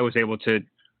I was able to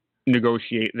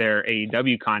negotiate their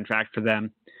AEW contract for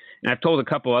them. And I've told a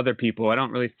couple other people. I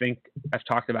don't really think I've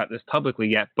talked about this publicly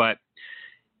yet, but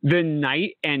the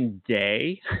night and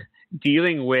day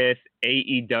dealing with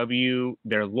AEW,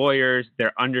 their lawyers,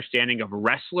 their understanding of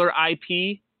wrestler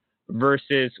IP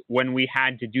versus when we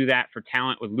had to do that for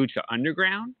talent with Lucha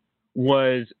Underground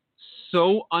was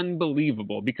so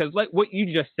unbelievable, because like what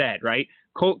you just said, right?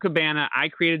 Colt Cabana, I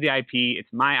created the IP.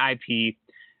 It's my IP,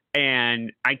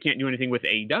 and I can't do anything with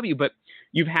AEW. But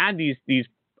you've had these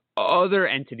other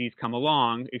entities come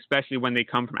along, especially when they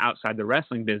come from outside the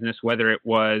wrestling business, whether it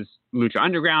was Lucha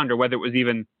Underground or whether it was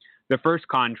even the first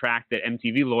contract that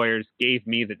MTV lawyers gave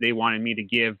me that they wanted me to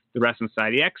give the Wrestling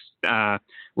Society X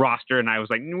roster. And I was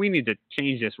like, we need to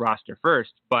change this roster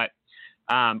first. But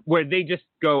where they just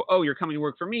go, oh, you're coming to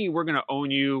work for me, we're going to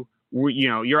own you.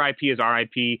 Your IP is our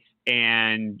IP,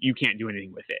 and you can't do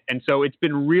anything with it. And so it's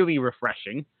been really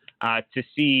refreshing to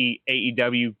see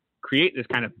AEW create this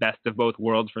kind of best of both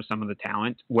worlds for some of the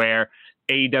talent, where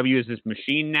AEW is this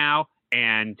machine now,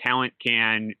 and talent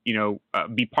can,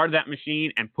 be part of that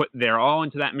machine and put their all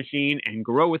into that machine and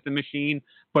grow with the machine.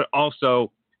 But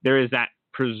also there is that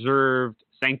preserved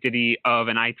sanctity of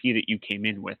an IP that you came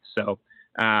in with. So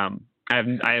I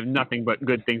have nothing but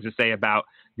good things to say about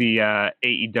the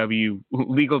AEW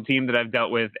legal team that I've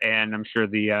dealt with, and I'm sure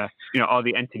the all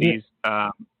the entities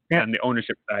and the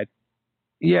ownership side.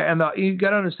 Yeah, and you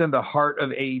got to understand the heart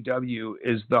of AEW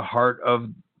is the heart of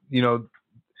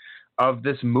of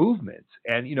this movement.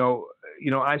 And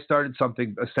I started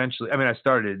something essentially. I mean, I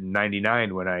started in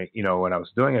 '99 when I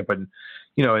was doing it, but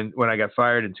and when I got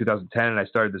fired in 2010 and I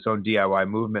started this own DIY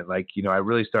movement, I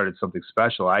really started something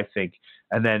special, I think.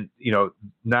 And then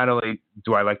not only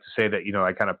do I like to say that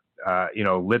I kind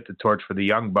of lit the torch for the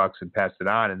Young Bucks and passed it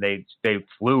on, and they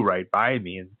flew right by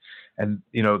me, and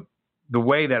the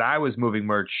way that I was moving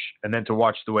merch, and then to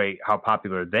watch how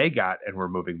popular they got and were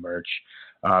moving merch,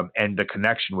 and the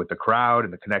connection with the crowd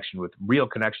and the connection with real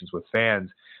connections with fans,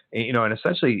 and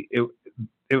essentially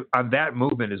on that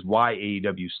movement is why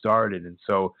AEW started. And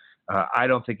so I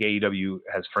don't think AEW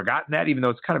has forgotten that, even though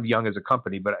it's kind of young as a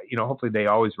company, but hopefully they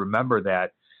always remember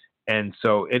that. And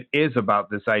so it is about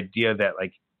this idea that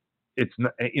it's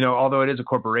not, although it is a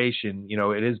corporation,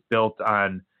 it is built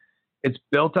on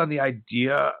the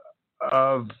idea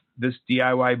of this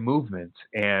DIY movement.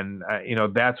 And,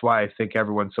 that's why I think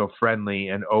everyone's so friendly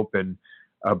and open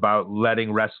about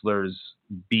letting wrestlers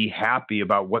be happy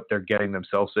about what they're getting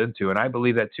themselves into. And I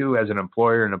believe that too, as an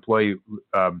employer and employee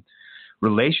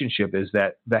relationship, is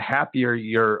that the happier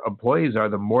your employees are,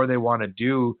 the more they want to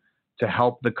do to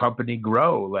help the company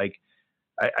grow.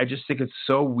 I just think it's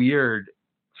so weird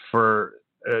for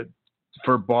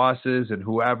bosses and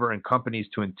whoever and companies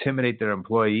to intimidate their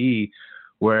employee,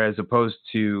 whereas opposed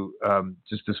to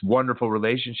just this wonderful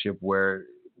relationship where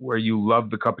you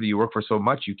love the company you work for so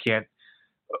much,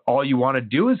 all you want to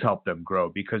do is help them grow,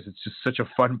 because it's just such a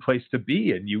fun place to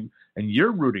be, and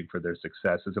you're rooting for their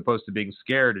success, as opposed to being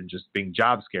scared and just being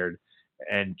job scared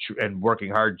and working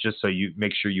hard just so you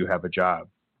make sure you have a job.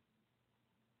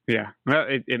 Yeah, well,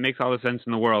 it makes all the sense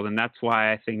in the world, and that's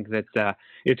why I think that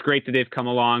it's great that they've come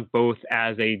along, both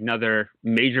as another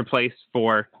major place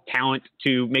for talent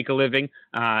to make a living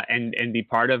and be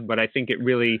part of. But I think it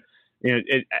really,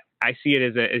 I see it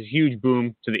as a huge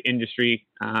boom to the industry,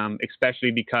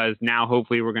 especially because now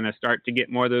hopefully we're going to start to get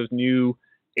more of those new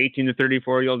 18 to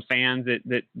 34-year-old fans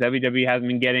that WWE hasn't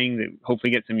been getting. That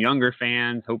hopefully get some younger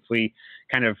fans. Hopefully,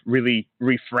 kind of really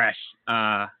refresh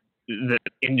the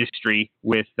industry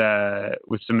with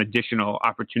some additional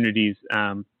opportunities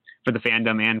for the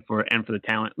fandom and for the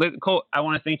talent. Colt, I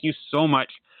want to thank you so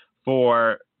much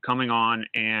for coming on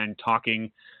and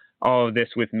talking all of this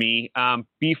with me.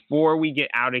 Before we get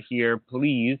out of here,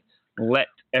 please let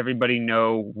everybody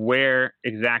know where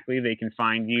exactly they can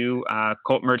find you,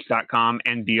 coltmerch.com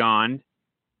and beyond.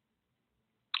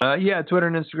 Twitter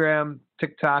and Instagram,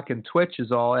 TikTok, and Twitch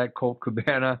is all at Colt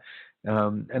Cabana.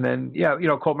 And then,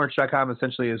 coltmerch.com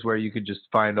essentially is where you could just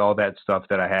find all that stuff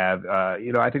that I have.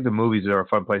 I think the movies are a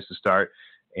fun place to start,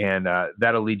 and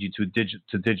that'll lead you to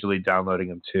digitally downloading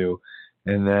them too.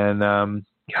 And then,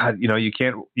 you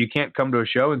can't come to a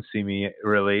show and see me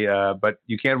really, but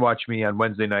you can watch me on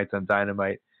Wednesday nights on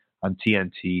Dynamite on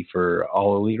TNT for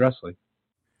All Elite Wrestling.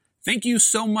 Thank you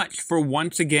so much for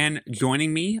once again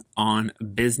joining me on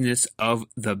Business of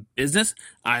the Business.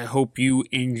 I hope you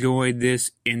enjoyed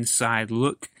this inside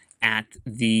look at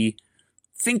the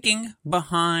thinking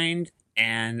behind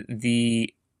and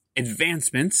the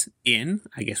advancements in,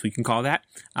 I guess we can call that,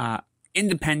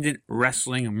 independent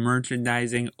wrestling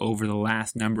merchandising over the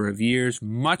last number of years,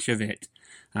 much of it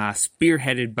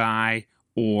spearheaded by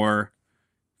or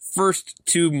first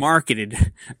to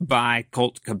marketed by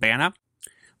Colt Cabana.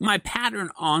 My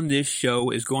pattern on this show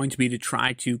is going to be to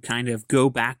try to kind of go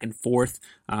back and forth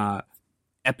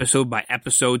episode by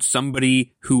episode,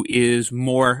 somebody who is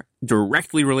more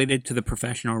directly related to the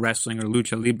professional wrestling or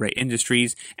lucha libre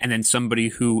industries, and then somebody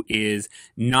who is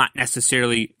not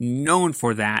necessarily known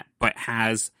for that, but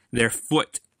has their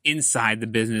foot inside the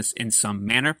business in some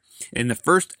manner. In the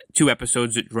first 2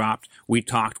 episodes that dropped, we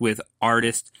talked with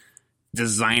artist,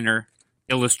 designer,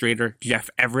 illustrator Jeff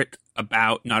Everett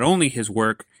about not only his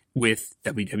work with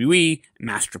WWE,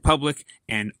 Masked Republic,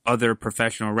 and other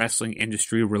professional wrestling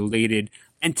industry related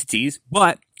entities,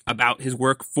 but about his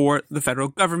work for the federal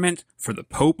government, for the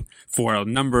Pope, for a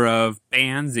number of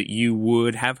bands that you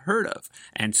would have heard of,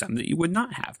 and some that you would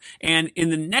not have. And in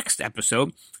the next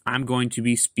episode, I'm going to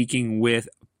be speaking with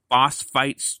Boss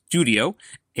Fight Studio,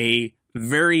 a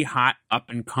very hot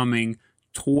up-and-coming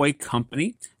toy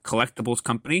company, collectibles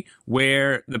company,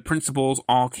 where the principals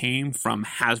all came from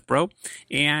Hasbro,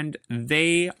 and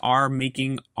they are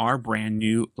making our brand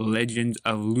new Legends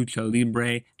of Lucha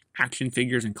Libre action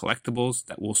figures and collectibles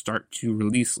that will start to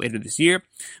release later this year.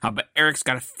 But Eric's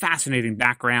got a fascinating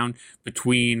background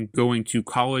between going to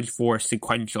college for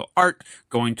sequential art,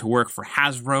 going to work for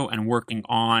Hasbro, and working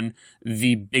on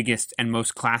the biggest and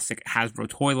most classic Hasbro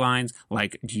toy lines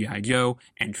like G.I. Joe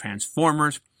and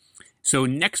Transformers. So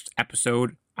next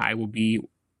episode, I will be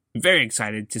very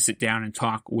excited to sit down and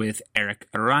talk with Eric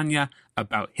Aranya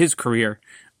about his career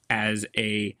as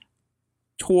a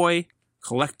toy,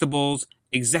 collectibles,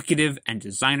 executive, and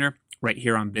designer right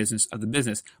here on Business of the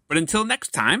Business. But until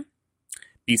next time,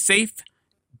 be safe,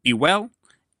 be well,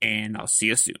 and I'll see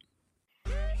you soon.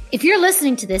 If you're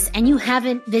listening to this and you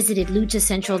haven't visited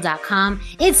LuchaCentral.com,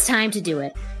 it's time to do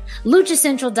it.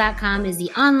 LuchaCentral.com is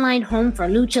the online home for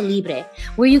Lucha Libre,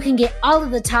 where you can get all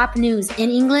of the top news in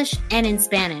English and in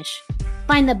Spanish.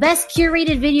 Find the best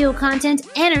curated video content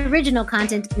and original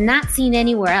content not seen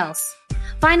anywhere else.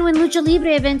 Find when Lucha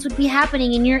Libre events would be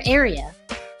happening in your area.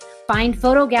 Find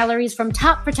photo galleries from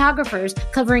top photographers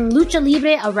covering Lucha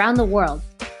Libre around the world.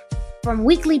 From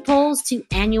weekly polls to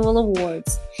annual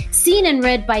awards. Seen and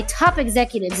read by top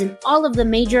executives in all of the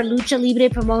major Lucha Libre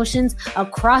promotions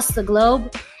across the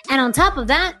globe. And on top of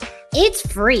that, it's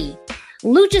free.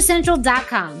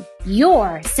 LuchaCentral.com,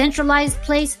 your centralized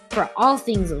place for all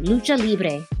things Lucha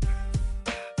Libre.